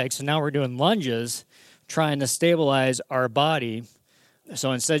sandbag, so now we're doing lunges, trying to stabilize our body.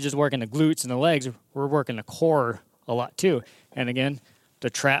 So instead of just working the glutes and the legs, we're working the core a lot too. And again, the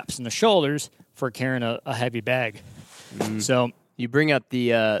traps and the shoulders for carrying a heavy bag. So you bring up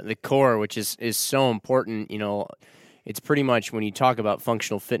the core, which is so important. You know, it's pretty much when you talk about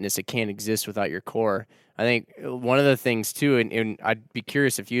functional fitness, it can't exist without your core. I think one of the things too, and I'd be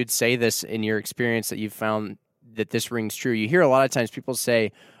curious if you'd say this in your experience that you've found that this rings true. You hear a lot of times people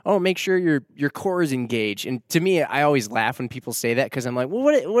say, "Oh, make sure your core is engaged." And to me, I always laugh when people say that because I'm like, "Well,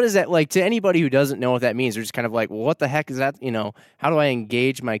 what is that like?" To anybody who doesn't know what that means, they're just kind of like, "Well, what the heck is that? You know, how do I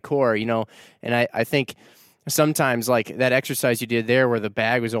engage my core?" You know, and I think sometimes like that exercise you did there where the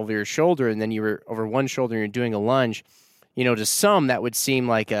bag was over your shoulder and then you were over one shoulder and you're doing a lunge. You know, to some that would seem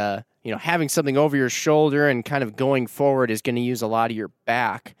like having something over your shoulder and kind of going forward is going to use a lot of your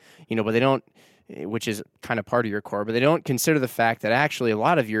back. You know, but they don't. Which is kind of part of your core, but they don't consider the fact that actually a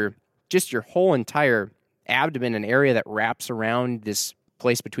lot of your whole entire abdomen, an area that wraps around this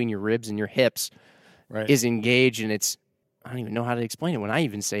place between your ribs and your hips, is engaged, and it's, I don't even know how to explain it when I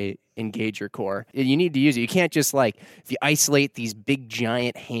even say engage your core. You need to use it. You can't just like, if you isolate these big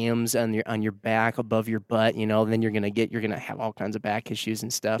giant hams on your back above your butt, you know, then you're gonna have all kinds of back issues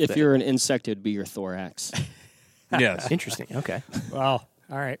and stuff. If you're an insect, it'd be your thorax. Yes. Interesting. Okay. wow.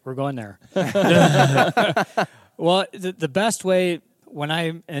 All right, we're going there. Well, the best way when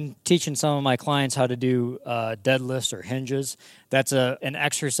I am teaching some of my clients how to do deadlifts or hinges, that's an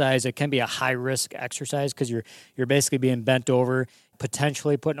exercise. It can be a high-risk exercise because you're basically being bent over,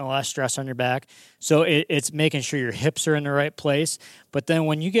 potentially putting a lot of stress on your back. So it's making sure your hips are in the right place. But then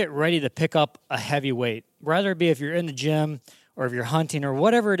when you get ready to pick up a heavy weight, whether it be if you're in the gym or if you're hunting or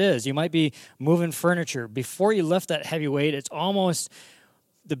whatever it is, you might be moving furniture. Before you lift that heavy weight, it's almost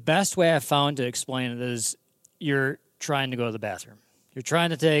the best way I've found to explain it is you're trying to go to the bathroom. You're trying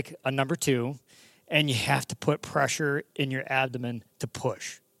to take a number 2, and you have to put pressure in your abdomen to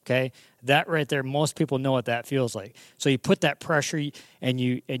push, okay? That right there, most people know what that feels like. So you put that pressure, and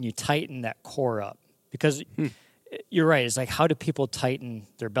you tighten that core up. Because you're right, it's like, how do people tighten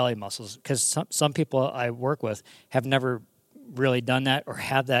their belly muscles? Because some people I work with have never really done that or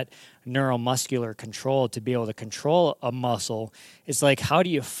have that neuromuscular control to be able to control a muscle. It's like, how do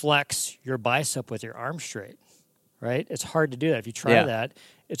you flex your bicep with your arm straight, right? It's hard to do that. If you try that,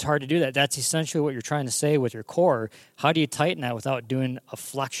 it's hard to do that. That's essentially what you're trying to say with your core. How do you tighten that without doing a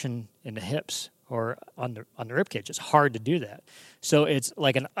flexion in the hips or on the ribcage? It's hard to do that. So it's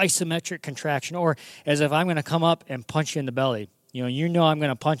like an isometric contraction, or as if I'm going to come up and punch you in the belly. You know I'm going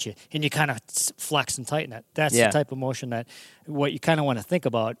to punch you, and you kind of flex and tighten it. That's the type of motion that what you kind of want to think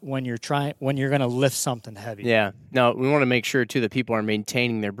about when you're going to lift something heavy. Yeah. No, we want to make sure, too, that people are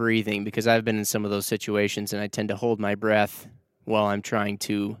maintaining their breathing, because I've been in some of those situations, and I tend to hold my breath while I'm trying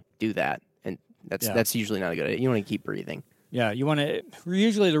to do that, and that's usually not a good idea. You want to keep breathing. Yeah, you want to,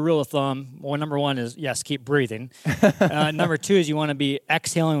 usually the rule of thumb, number 1 is, yes, keep breathing. Number 2 is you want to be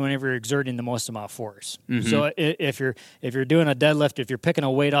exhaling whenever you're exerting the most amount of force. Mm-hmm. So if you're doing a deadlift, if you're picking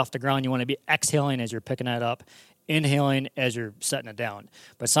a weight off the ground, you want to be exhaling as you're picking that up, inhaling as you're setting it down.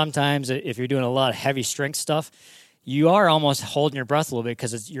 But sometimes if you're doing a lot of heavy strength stuff, you are almost holding your breath a little bit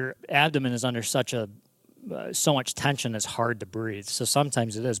because your abdomen is under so much tension it's hard to breathe. So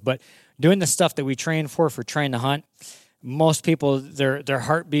sometimes it is. But doing the stuff that we train for train to hunt, most people, their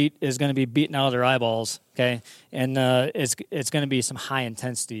heartbeat is going to be beating out of their eyeballs, okay? And it's going to be some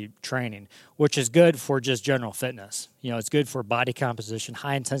high-intensity training, which is good for just general fitness. It's good for body composition,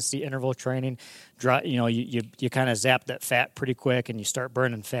 high-intensity interval training. You kind of zap that fat pretty quick, and you start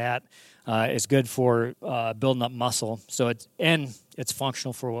burning fat. It's good for building up muscle. So it's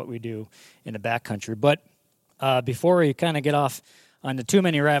functional for what we do in the backcountry. But before we kind of get off onto too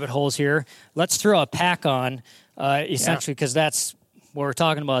many rabbit holes here, let's throw a pack on, essentially, because that's what we're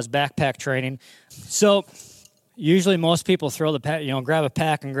talking about is backpack training. So usually most people throw the pack, grab a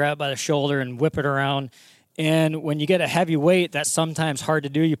pack and grab it by the shoulder and whip it around. And when you get a heavy weight, that's sometimes hard to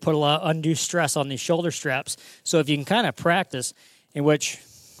do. You put a lot of undue stress on these shoulder straps. So if you can kind of practice, in which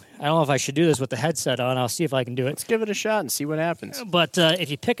I don't know if I should do this with the headset on. I'll see if I can do it. Let's give it a shot and see what happens. But if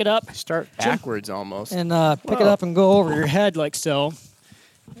you pick it up, Start backwards almost. and pick it up and go over your head like so,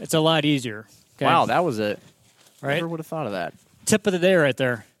 it's a lot easier. Okay? Wow, that was it. Right? Never would have thought of that. Tip of the day right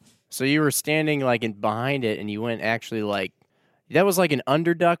there. So you were standing like behind it, and you went actually like that was like an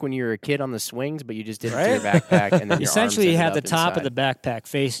underduck when you were a kid on the swings, but you just did it to your backpack, and then your Essentially, you have arms the ended top up of the backpack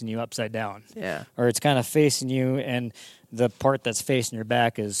facing you upside down. Yeah. Or it's kind of facing you, and the part that's facing your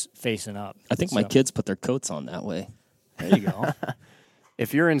back is facing up. I think my kids put their coats on that way. There you go.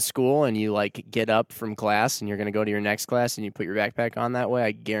 If you're in school and you like get up from class and you're going to go to your next class and you put your backpack on that way,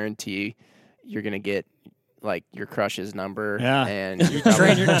 I guarantee you're going to get like your crush's number. Yeah. And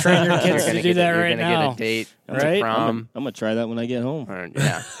train your kids to do that right now. You're going to get a date Right? to prom. I'm going to try that when I get home.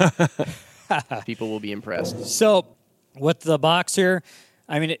 Yeah. People will be impressed. So with the box here,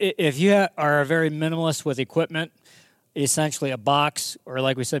 I mean, if you are very minimalist with equipment, essentially a box, or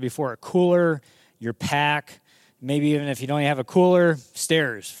like we said before, a cooler, your pack, maybe even if you don't have a cooler,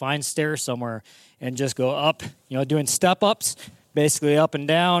 stairs. Find stairs somewhere and just go up, doing step-ups, basically up and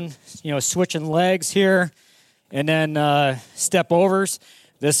down, switching legs here, and then step-overs.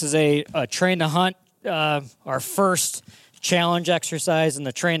 This is a train to hunt. Our first challenge exercise in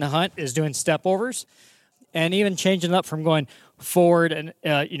the train to hunt is doing step-overs, and even changing up from going forward and,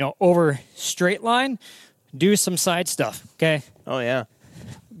 over straight line, do some side stuff, okay? Oh, yeah.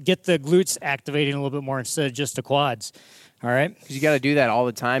 Get the glutes activating a little bit more instead of just the quads. All right? Because you got to do that all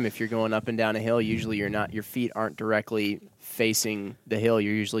the time. If you're going up and down a hill, usually your feet aren't directly facing the hill.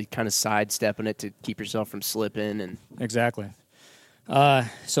 You're usually kind of sidestepping it to keep yourself from slipping. And Exactly.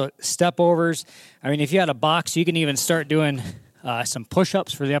 So step overs. I mean, if you had a box, you can even start doing some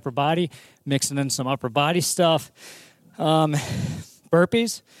push-ups for the upper body, mixing in some upper body stuff.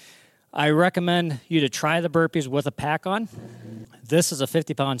 Burpees. I recommend you to try the burpees with a pack on. This is a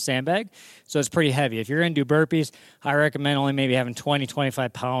 50-pound sandbag, so it's pretty heavy. If you're going to do burpees, I recommend only maybe having 20,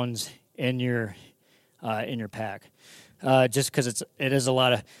 25 pounds in your pack, just because it is a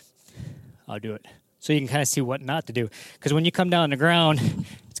lot of. I'll do it so you can kind of see what not to do. Because when you come down on the ground,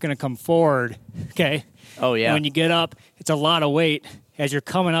 it's going to come forward. Okay. Oh yeah. And when you get up, it's a lot of weight. As you're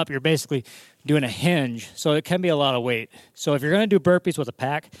coming up, you're basically doing a hinge, so it can be a lot of weight. So if you're going to do burpees with a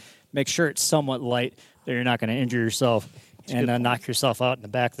pack, make sure it's somewhat light, that you're not going to injure yourself and knock yourself out in the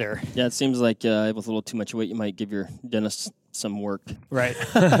back there. Yeah, it seems like with a little too much weight, you might give your dentist some work. Right.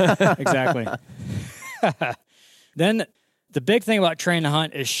 Exactly. Then the big thing about train to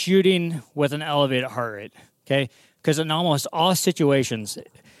hunt is shooting with an elevated heart rate, okay? Because in almost all situations,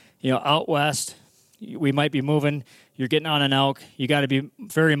 out west, we might be moving, you're getting on an elk, you got to be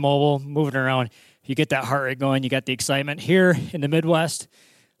very mobile, moving around. You get that heart rate going, you got the excitement. Here in the Midwest,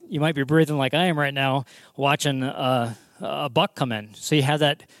 you might be breathing like I am right now, watching a buck come in. So you have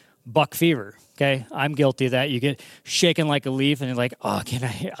that buck fever, okay? I'm guilty of that. You get shaken like a leaf, and you're like, oh,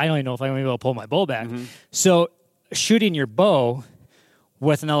 I don't even know if I'm going to be able to pull my bow back. Mm-hmm. So shooting your bow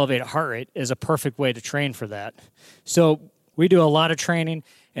with an elevated heart rate is a perfect way to train for that. So we do a lot of training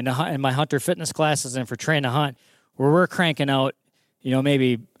in my hunter fitness classes and for train to hunt, where we're cranking out,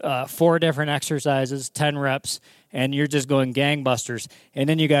 maybe 4 different exercises, 10 reps, and you're just going gangbusters. And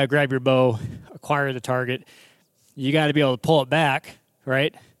then you got to grab your bow, acquire the target. You got to be able to pull it back,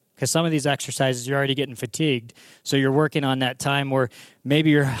 right? Because some of these exercises, you're already getting fatigued. So you're working on that time where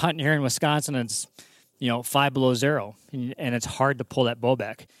maybe you're hunting here in Wisconsin and it's, 5 below zero, and it's hard to pull that bow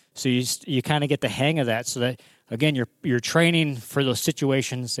back. So you kind of get the hang of that so that, again, you're training for those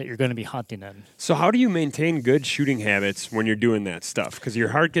situations that you're going to be hunting in. So how do you maintain good shooting habits when you're doing that stuff? Because your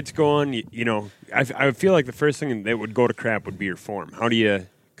heart gets going, I feel like the first thing that would go to crap would be your form. How do you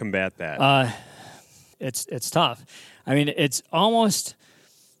combat that? It's tough. I mean, it's almost,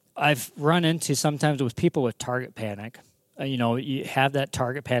 I've run into sometimes with people with target panic. You have that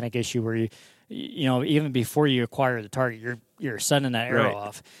target panic issue where even before you acquire the target, you're sending that arrow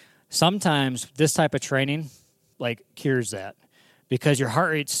off. Sometimes this type of training cures that, because your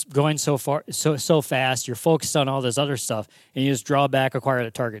heart rate's going so fast, you're focused on all this other stuff, and you just draw back, acquire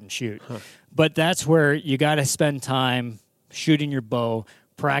the target, and shoot. Huh. But that's where you got to spend time shooting your bow,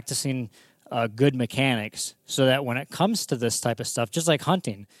 practicing good mechanics, so that when it comes to this type of stuff, just like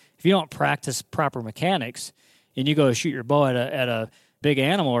hunting, if you don't practice proper mechanics and you go to shoot your bow at a big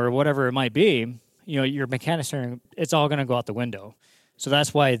animal or whatever it might be, your mechanics it's all going to go out the window. So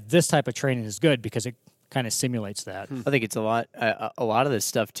that's why this type of training is good, because it kind of simulates that. I think it's a lot of this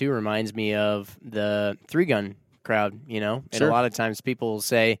stuff too reminds me of the 3-gun crowd, and Sure. a lot of times people will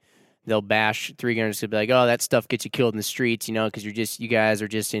say they'll bash three gunners to be like, oh, that stuff gets you killed in the streets, because you guys are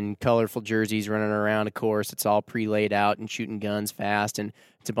just in colorful jerseys running around a course. It's all pre-laid out and shooting guns fast, and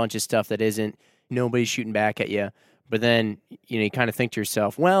it's a bunch of stuff that isn't. Nobody's shooting back at you. But then, you kind of think to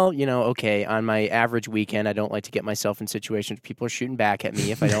yourself, well, okay, on my average weekend, I don't like to get myself in situations where people are shooting back at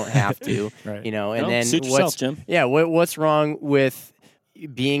me if I don't have to, Right. and then suit yourself, Jim. Yeah, what's wrong with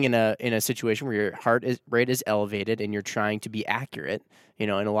being in a situation where your heart rate is elevated and you're trying to be accurate? In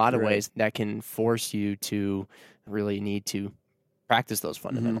a lot of ways, that can force you to really need to practice those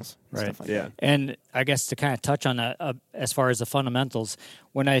fundamentals. And Right. stuff like that. And I guess to kind of touch on that, as far as the fundamentals,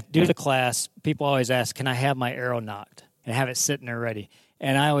 when I do the class, people always ask, can I have my arrow knocked and have it sitting there ready?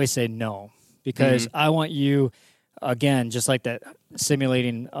 And I always say no, because I want you, again, just like that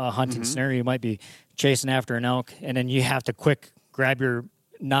simulating hunting scenario, you might be chasing after an elk, and then you have to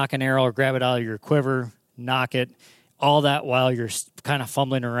knock an arrow or grab it out of your quiver, knock it, all that while you're kind of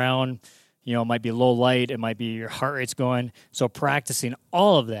fumbling around. It might be low light. It might be your heart rate's going. So practicing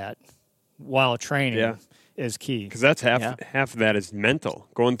all of that while training is key. Because that's half of that is mental.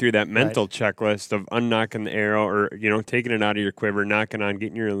 Going through that mental checklist of unknocking the arrow or, taking it out of your quiver, knocking on,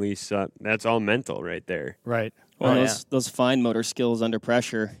 getting your release up. That's all mental right there. Right. Well, those fine motor skills under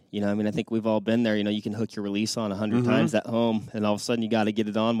pressure, I think we've all been there. You can hook your release on 100 times at home, and all of a sudden you got to get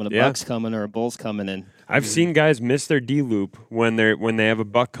it on when a buck's coming or a bull's coming in. I've seen guys miss their D loop when they have a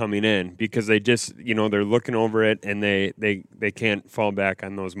buck coming in because they just, they're looking over it and they can't fall back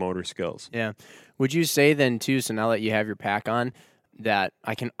on those motor skills. Yeah. Would you say then too? So now that you have your pack on, that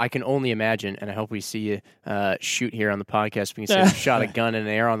I can only imagine, and I hope we see you shoot here on the podcast. We can say you shot a gun and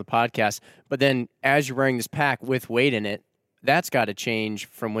an arrow on the podcast. But then as you're wearing this pack with weight in it, that's got to change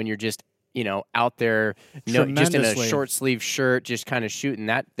from when you're just out there, just in a short sleeve shirt, just kind of shooting.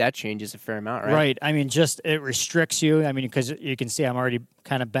 That changes a fair amount, right? Right. I mean, just it restricts you. I mean, because you can see I'm already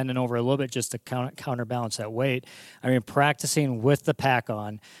kind of bending over a little bit just to counterbalance that weight. I mean, practicing with the pack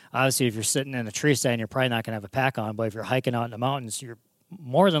on. Obviously, if you're sitting in a tree stand, you're probably not going to have a pack on. But if you're hiking out in the mountains, you're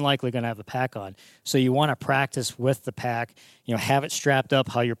more than likely going to have the pack on. So you want to practice with the pack. Have it strapped up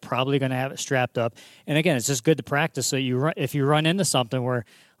how you're probably going to have it strapped up. And again, it's just good to practice. So if you run into something where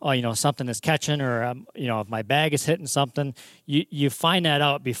something is catching, or if my bag is hitting something, you find that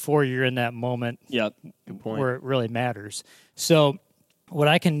out before you're in that moment. Yep. Good point. Where it really matters. So what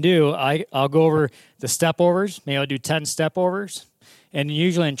I can do, I'll go over the step overs. Maybe I'll do 10 step overs. And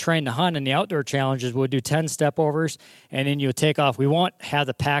usually in Train to Hunt and the outdoor challenges, we'll do 10 step overs, and then you'll take off. We won't have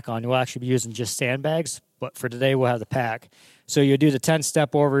the pack on. We'll actually be using just sandbags, but for today we'll have the pack. So you'll do the 10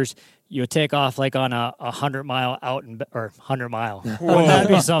 step overs. You'll take off like on a 100-mile or 100-mile. Wouldn't that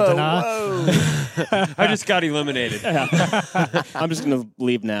be something, huh? I just got eliminated. I'm just going to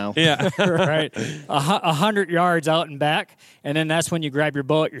leave now. Yeah. Right. 100 yards out and back, and then that's when you grab your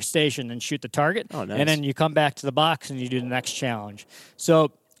bow at your station and shoot the target. Oh, nice. And then you come back to the box and you do the next challenge.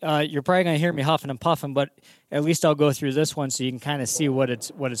 So you're probably going to hear me huffing and puffing, but at least I'll go through this one so you can kind of see what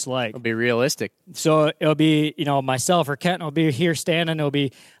it's like. It'll be realistic. So it'll be, myself or Kent will be here standing. It'll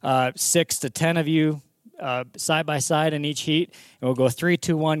be 6 to 10 of you side by side in each heat. And we'll go 3,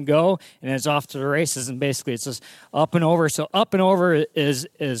 2, 1, go, and it's off to the races. And basically, it's just up and over. So up and over is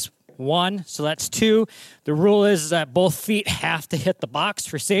 1, so that's 2. The rule is that both feet have to hit the box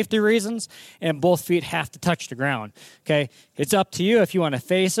for safety reasons, and both feet have to touch the ground. Okay, it's up to you if you want to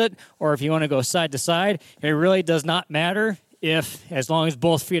face it or if you want to go side to side. It really does not matter as long as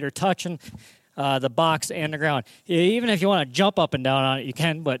both feet are touching the box and the ground. Even if you want to jump up and down on it, you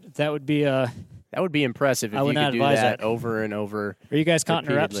can, but that would be impressive if you could do that over and over. Are you guys counting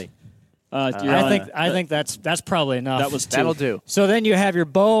the reps? I think that's probably enough. That was 2. That'll do. So then you have your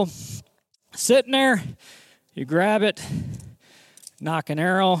bow sitting there. You grab it, knock an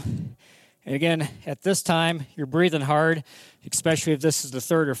arrow. And again, at this time, you're breathing hard, especially if this is the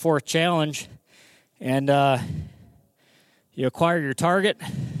 3rd or 4th challenge. And you acquire your target,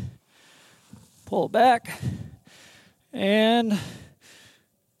 pull it back, and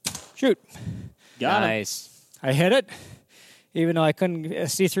shoot. Got nice. I hit it, even though I couldn't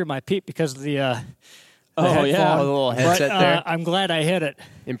see through my peep because of the the headphone. little headset there. I'm glad I hit it.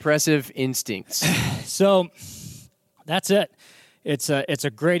 Impressive instincts. So that's it. It's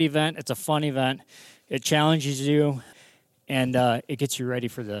a great event. It's a fun event. It challenges you, and it gets you ready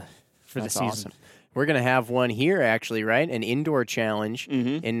for the season. Awesome. We're going to have one here, actually, right? An indoor challenge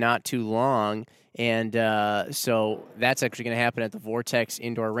in not too long. And so that's actually going to happen at the Vortex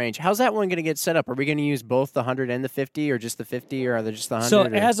Indoor Range. How's that one going to get set up? Are we going to use both the 100 and the 50, or just the 50, or are they just the 100? So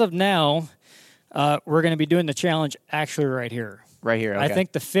as of now, we're going to be doing the challenge actually right here. Right here, okay. I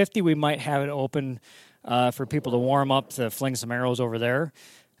think the 50, we might have it open for people to warm up, to fling some arrows over there.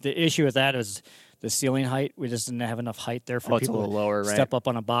 the issue with that is the ceiling height. We just didn't have enough height there for it's a people little lower, to right? step up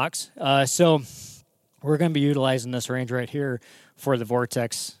on a box. So we're going to be utilizing this range right here for the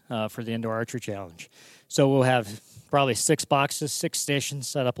Vortex for the Indoor Archery Challenge. So we'll have probably 6 boxes, 6 stations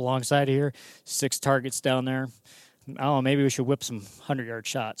set up alongside of here, 6 targets down there. I don't know, maybe we should whip some 100-yard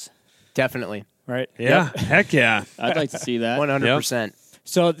shots. Definitely. Right? Yeah, heck yeah. I'd like to see that. 100%.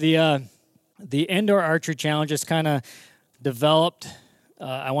 So the Indoor Archery Challenge is kind of developed.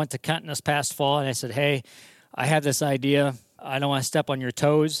 I went to Kenton this past fall, and I said, hey, I have this idea. I don't want to step on your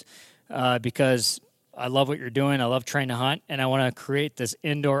toes because I love what you're doing. I love trying to hunt, and I want to create this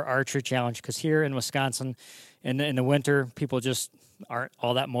Indoor Archery Challenge because here in Wisconsin, in the winter, people just aren't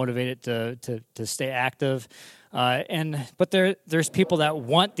all that motivated to stay active. But there's people that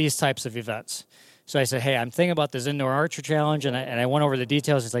want these types of events. So I said, hey, I'm thinking about this Indoor Archery Challenge, and I went over the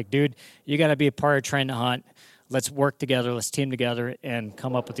details. It's like, dude, you got to be a part of trying to hunt. Let's work together. Let's team together and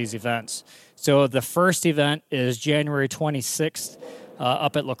come up with these events. So the first event is January 26th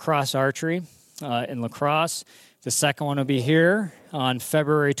up at La Crosse Archery in La Crosse. The second one will be here on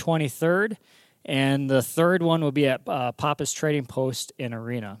February 23rd. And the third one will be at Papa's Trading Post in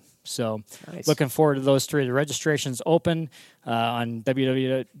Arena. So looking forward to those 3. The registration's open on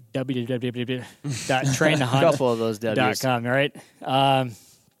www.traintohunt.com, right?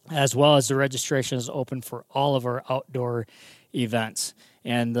 As well as the registration is open for all of our outdoor events.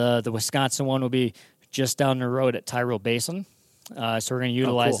 And the Wisconsin one will be just down the road at Tyrrell Basin. So we're going to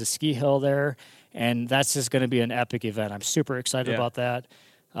utilize the ski hill there. And that's just going to be an epic event. I'm super excited about that.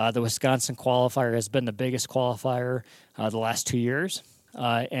 The Wisconsin qualifier has been the biggest qualifier the last 2 years.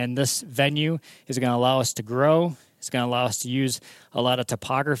 And this venue is going to allow us to grow. It's going to allow us to use a lot of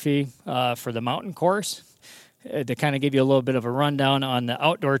topography for the mountain course. To kind of give you a little bit of a rundown on the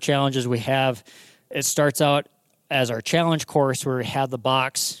outdoor challenges we have, it starts out as our challenge course where we have the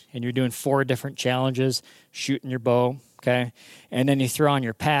box and you're doing 4 different challenges, shooting your bow, okay? And then you throw on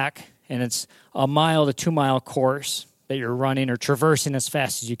your pack, and it's a 1 to 2 mile course that you're running or traversing as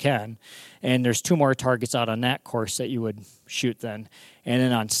fast as you can. And there's 2 more targets out on that course that you would shoot then. And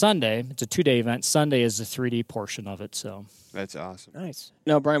then on Sunday, it's a 2-day event. Sunday is the 3D portion of it. So That's awesome. Nice.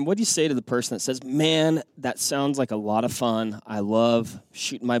 Now, Brian, what do you say to the person that says, man, that sounds like a lot of fun. I love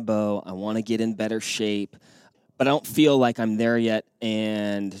shooting my bow. I want to get in better shape, but I don't feel like I'm there yet.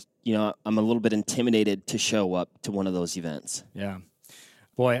 And, I'm a little bit intimidated to show up to one of those events. Yeah.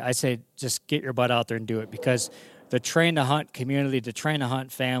 Boy, I say just get your butt out there and do it because the Train to Hunt community, the Train to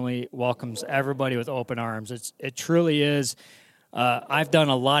Hunt family welcomes everybody with open arms. It truly is. I've done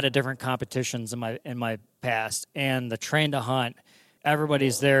a lot of different competitions in my past, and the Train to Hunt,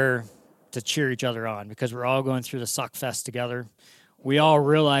 everybody's there to cheer each other on because we're all going through the Suck Fest together. We all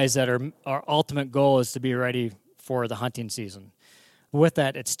realize that our ultimate goal is to be ready for the hunting season. With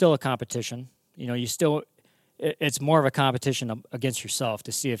that, it's still a competition. It's more of a competition against yourself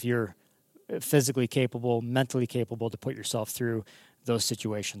to see if you're physically capable, mentally capable to put yourself through those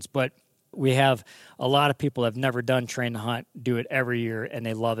situations. But we have a lot of people that have never done Train to Hunt do it every year, and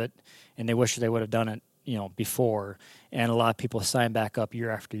they love it, and they wish they would have done it, before. And a lot of people sign back up year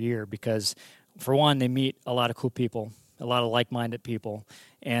after year because, for one, they meet a lot of cool people, a lot of like-minded people,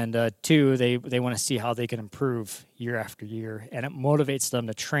 and 2, they want to see how they can improve year after year, and it motivates them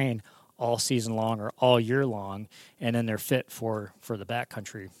to train all season long or all year long, and then they're fit for the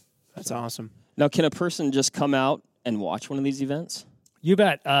backcountry. That's awesome. Now, can a person just come out and watch one of these events? You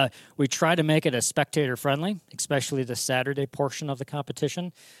bet. We try to make it as spectator-friendly, especially the Saturday portion of the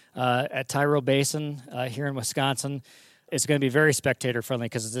competition. At Tyrrell Basin here in Wisconsin, it's going to be very spectator-friendly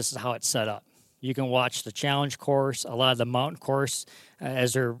because this is how it's set up. You can watch the challenge course, a lot of the mountain course.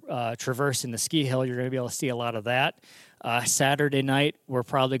 As they're traversing the ski hill, you're going to be able to see a lot of that. Saturday night, we're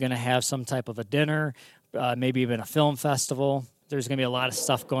probably going to have some type of a dinner, maybe even a film festival. There's going to be a lot of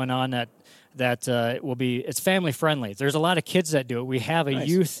stuff going on that it's family friendly. There's a lot of kids that do it. We have a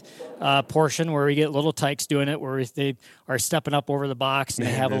youth portion where we get little tykes doing it, where they are stepping up over the box and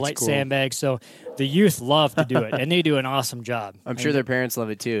they have a light sandbag. So the youth love to do it, and they do an awesome job. I'm sure their parents love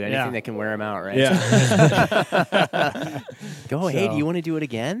it too. Anything that can wear them out, right? Yeah. Hey, do you want to do it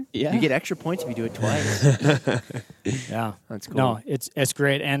again? Yeah. You get extra points if you do it twice. Yeah, that's cool. No, it's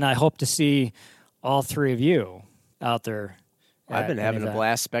great, and I hope to see all 3 of you out there. I've been having a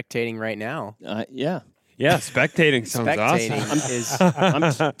blast spectating right now. Yeah. Yeah, spectating sounds awesome.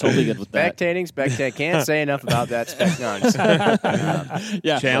 I'm totally good with that. Spectating. Can't say enough about that.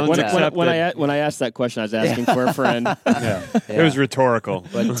 Yeah. Challenge accepted. When I asked that question, I was asking for a friend. It was rhetorical.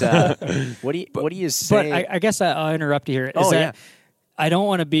 But what do you say? But I guess I'll interrupt you here. I don't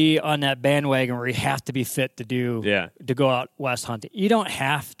want to be on that bandwagon where you have to be fit to go out west hunting. You don't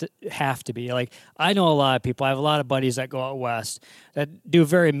have to be. Like, I know a lot of people. I have a lot of buddies that go out west that do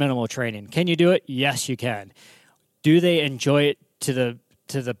very minimal training. Can you do it? Yes, you can. Do they enjoy it to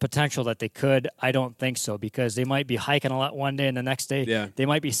the potential that they could? I don't think so, because they might be hiking a lot one day and the next day they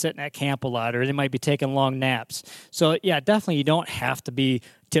might be sitting at camp a lot, or they might be taking long naps. So yeah, definitely you don't have to be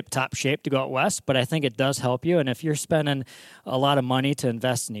tip-top shape to go out west, but I think it does help you. And if you're spending a lot of money to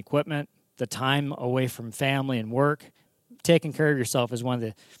invest in equipment, the time away from family and work, taking care of yourself is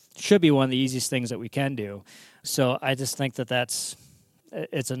should be one of the easiest things that we can do. So I just think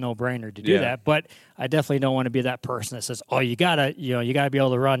it's a no-brainer to do that. But I definitely don't want to be that person that says, "Oh, you gotta be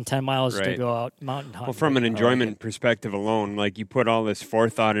able to run 10 miles to go out mountain hunting." Well, from an enjoyment perspective alone, like, you put all this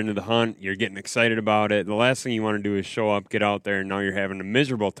forethought into the hunt, you're getting excited about it. The last thing you want to do is show up, get out there, and now you're having a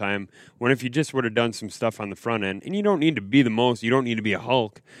miserable time. When if you just would have done some stuff on the front end, and you don't need to be the most, you don't need to be a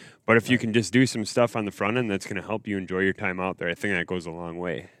Hulk. But if you can just do some stuff on the front end that's going to help you enjoy your time out there, I think that goes a long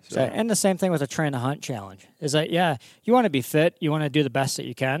way. So. And the same thing with a train to hunt challenge is that, you want to be fit, you want to do the best that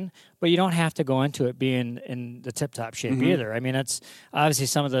you can, but you don't have to go into it being in the tip-top shape either. I mean, it's obviously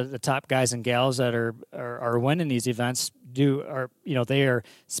some of the top guys and gals that are winning these events they are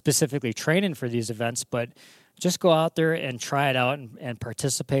specifically training for these events, but just go out there and try it out and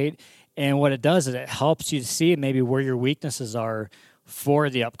participate. And what it does is it helps you to see maybe where your weaknesses are for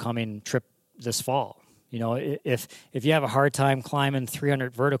the upcoming trip this fall. If you have a hard time climbing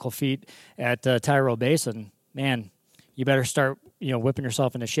 300 vertical feet at Tyrrell Basin, man, you better start whipping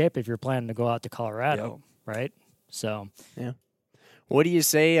yourself into shape if you're planning to go out to Colorado, right? So yeah. What do you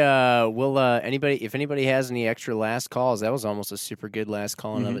say? If anybody has any extra last calls, that was almost a super good last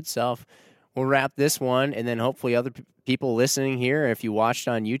call in of itself. We'll wrap this one, and then hopefully other people listening here, if you watched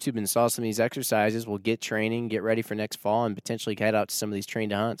on YouTube and saw some of these exercises, will get training, get ready for next fall, and potentially head out to some of these train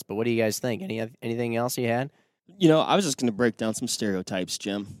to hunts. But what do you guys think? Anything else you had? I was just going to break down some stereotypes,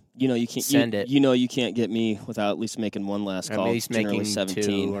 Jim. You can't send it. You can't get me without at least making one last call. At least making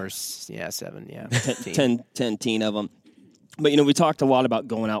 17 2 or 7, 10 of them. But we talked a lot about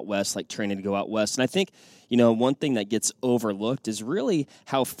going out west, like training to go out west, and I think one thing that gets overlooked is really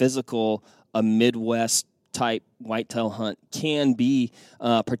how physical a Midwest type whitetail hunt can be,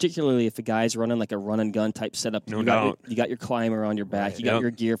 particularly if a guy's running like a run and gun type setup. No doubt. You got your climber on your back. You got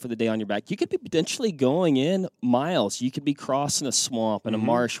your gear for the day on your back. You could be potentially going in miles. You could be crossing a swamp and a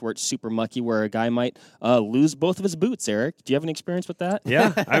marsh where it's super mucky, where a guy might lose both of his boots. Eric, do you have any experience with that?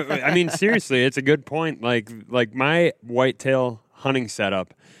 Yeah. I mean, seriously, it's a good point. Like my whitetail hunting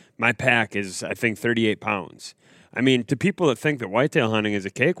setup, my pack is, I think, 38 pounds. I mean, to people that think that whitetail hunting is a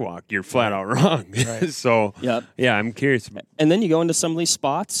cakewalk, you're flat out wrong. Right. So, yeah, I'm curious. And then you go into some of these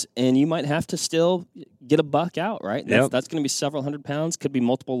spots, and you might have to still get a buck out, right? That's going to be several hundred pounds, could be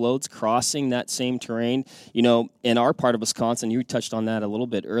multiple loads crossing that same terrain. In our part of Wisconsin, you touched on that a little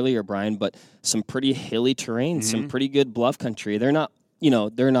bit earlier, Brian, but some pretty hilly terrain, some pretty good bluff country. They're not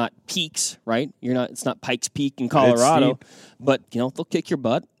peaks, right? It's not Pikes Peak in Colorado, but they'll kick your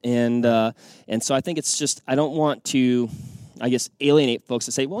butt, and so I think it's just, I don't want to, I guess, alienate folks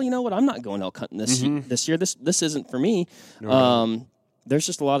that say, well, you know what, I'm not going elk hunting this year. This isn't for me. There's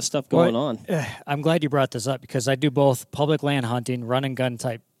just a lot of stuff going on. I'm glad you brought this up, because I do both public land hunting, run and gun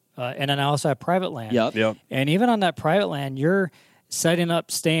type, and then I also have private land. Yep. And even on that private land, you're setting up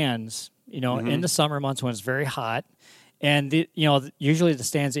stands, in the summer months when it's very hot. And usually the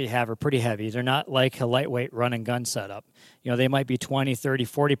stands that you have are pretty heavy. They're not like a lightweight run and gun setup. They might be 20, 30,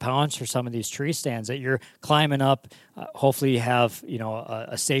 40 pounds for some of these tree stands that you're climbing up. Hopefully you have,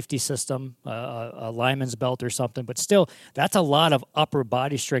 a safety system, a lineman's belt or something. But still, that's a lot of upper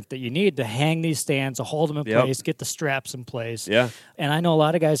body strength that you need to hang these stands, to hold them in place, get the straps in place. Yeah. And I know a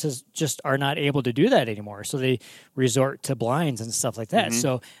lot of guys just are not able to do that anymore. So they resort to blinds and stuff like that.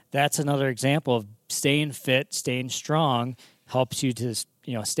 So that's another example of staying fit, staying strong, helps you to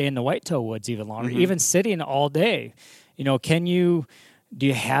stay in the whitetail woods even longer. Even sitting all day, do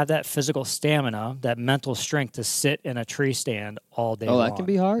you have that physical stamina, that mental strength to sit in a tree stand all day long? That can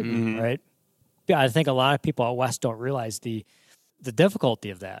be hard, right? Yeah, I think a lot of people out west don't realize the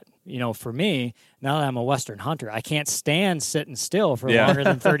difficulty of that. For me, now that I'm a Western hunter, I can't stand sitting still for longer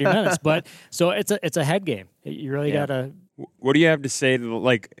than 30 minutes. But so it's a head game. You really got to. What do you have to say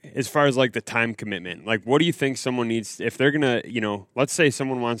to, as far as the time commitment? What do you think someone needs if they're gonna, let's say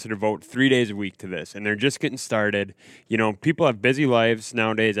someone wants to devote 3 days a week to this, and they're just getting started. People have busy lives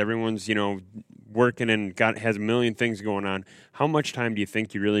nowadays. Everyone's working and has a million things going on. How much time do you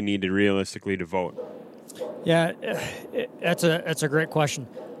think you really need to realistically devote? Yeah, that's a great question.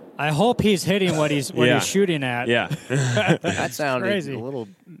 I hope he's hitting what he's shooting at. Yeah. That sounded crazy. a little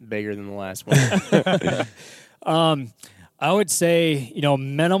bigger than the last one. I would say,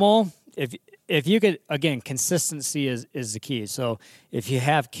 minimal. If you could, again, consistency is the key. So if you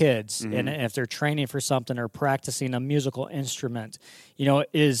have kids and if they're training for something or practicing a musical instrument,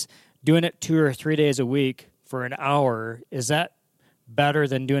 is doing it 2 or 3 days a week for an hour, is that better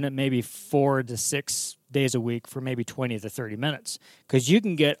than doing it maybe 4 to 6 days a week for maybe 20 to 30 minutes? Because you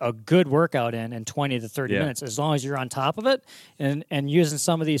can get a good workout in 20 to 30 minutes as long as you're on top of it and using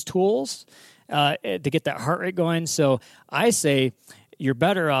some of these tools to get that heart rate going. So I say you're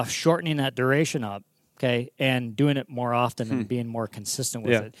better off shortening that duration up, okay, and doing it more often and being more consistent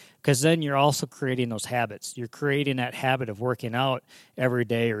with it. Because then you're also creating those habits. You're creating that habit of working out every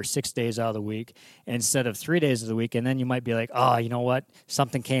day or 6 days out of the week instead of 3 days of the week. And then you might be like, oh, you know what?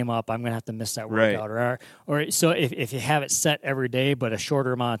 Something came up. I'm going to have to miss that workout. Right. Or so if you have it set every day but a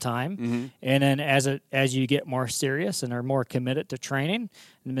shorter amount of time, and then as you get more serious and are more committed to training,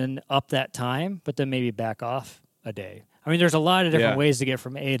 and then up that time, but then maybe back off a day. I mean, there's a lot of different ways to get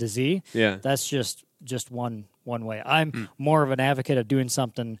from A to Z. Yeah. That's just one way. I'm more of an advocate of doing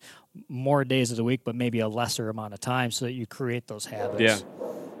something more days of the week, but maybe a lesser amount of time so that you create those habits.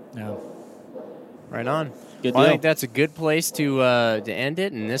 Yeah. Right on. Good Well, I deal. think that's a good place to end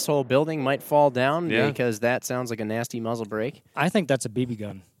it, and this whole building might fall down because that sounds like a nasty muzzle brake. I think that's a BB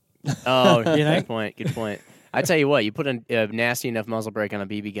gun. Oh, good point. Good point. I tell you what, you put a nasty enough muzzle brake on a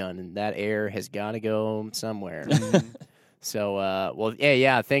BB gun, and that air has got to go somewhere. So,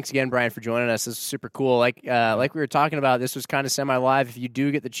 thanks again, Brian, for joining us. This is super cool. Like we were talking about, this was kind of semi-live. If you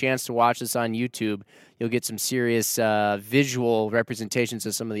do get the chance to watch this on YouTube, you'll get some serious visual representations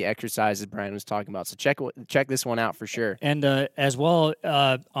of some of the exercises Brian was talking about. So check this one out for sure. And as well,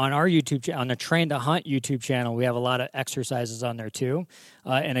 on our YouTube on the Train to Hunt YouTube channel, we have a lot of exercises on there too.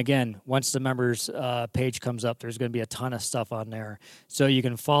 And again, once the members page comes up, there's going to be a ton of stuff on there. So you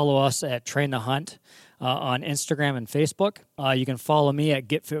can follow us at Train to Hunt on Instagram and Facebook. You can follow me at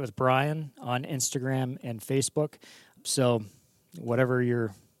Get Fit with Brian on Instagram and Facebook. So whatever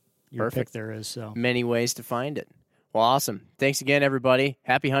your pick there is. So many ways to find it. Well, awesome. Thanks again, everybody.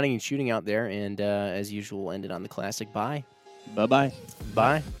 Happy hunting and shooting out there. And as usual, we'll end it on the classic bye. Bye-bye.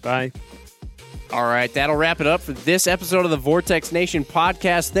 Bye. Bye. All right, that'll wrap it up for this episode of the Vortex Nation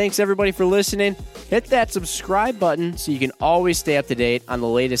podcast. Thanks, everybody, for listening. Hit that subscribe button so you can always stay up to date on the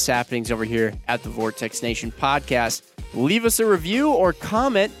latest happenings over here at the Vortex Nation podcast. Leave us a review or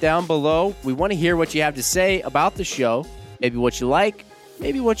comment down below. We want to hear what you have to say about the show, maybe what you like,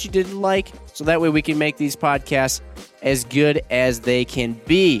 maybe what you didn't like, so that way we can make these podcasts as good as they can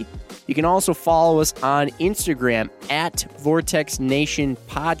be. You can also follow us on Instagram at Vortex Nation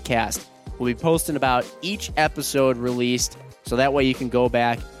Podcast. We'll be posting about each episode released, so that way you can go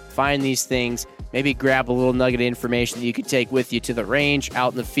back, find these things, maybe grab a little nugget of information that you can take with you to the range,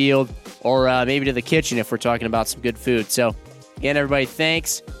 out in the field, or maybe to the kitchen if we're talking about some good food. So, again, everybody,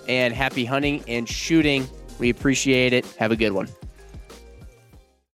 thanks, and happy hunting and shooting. We appreciate it. Have a good one.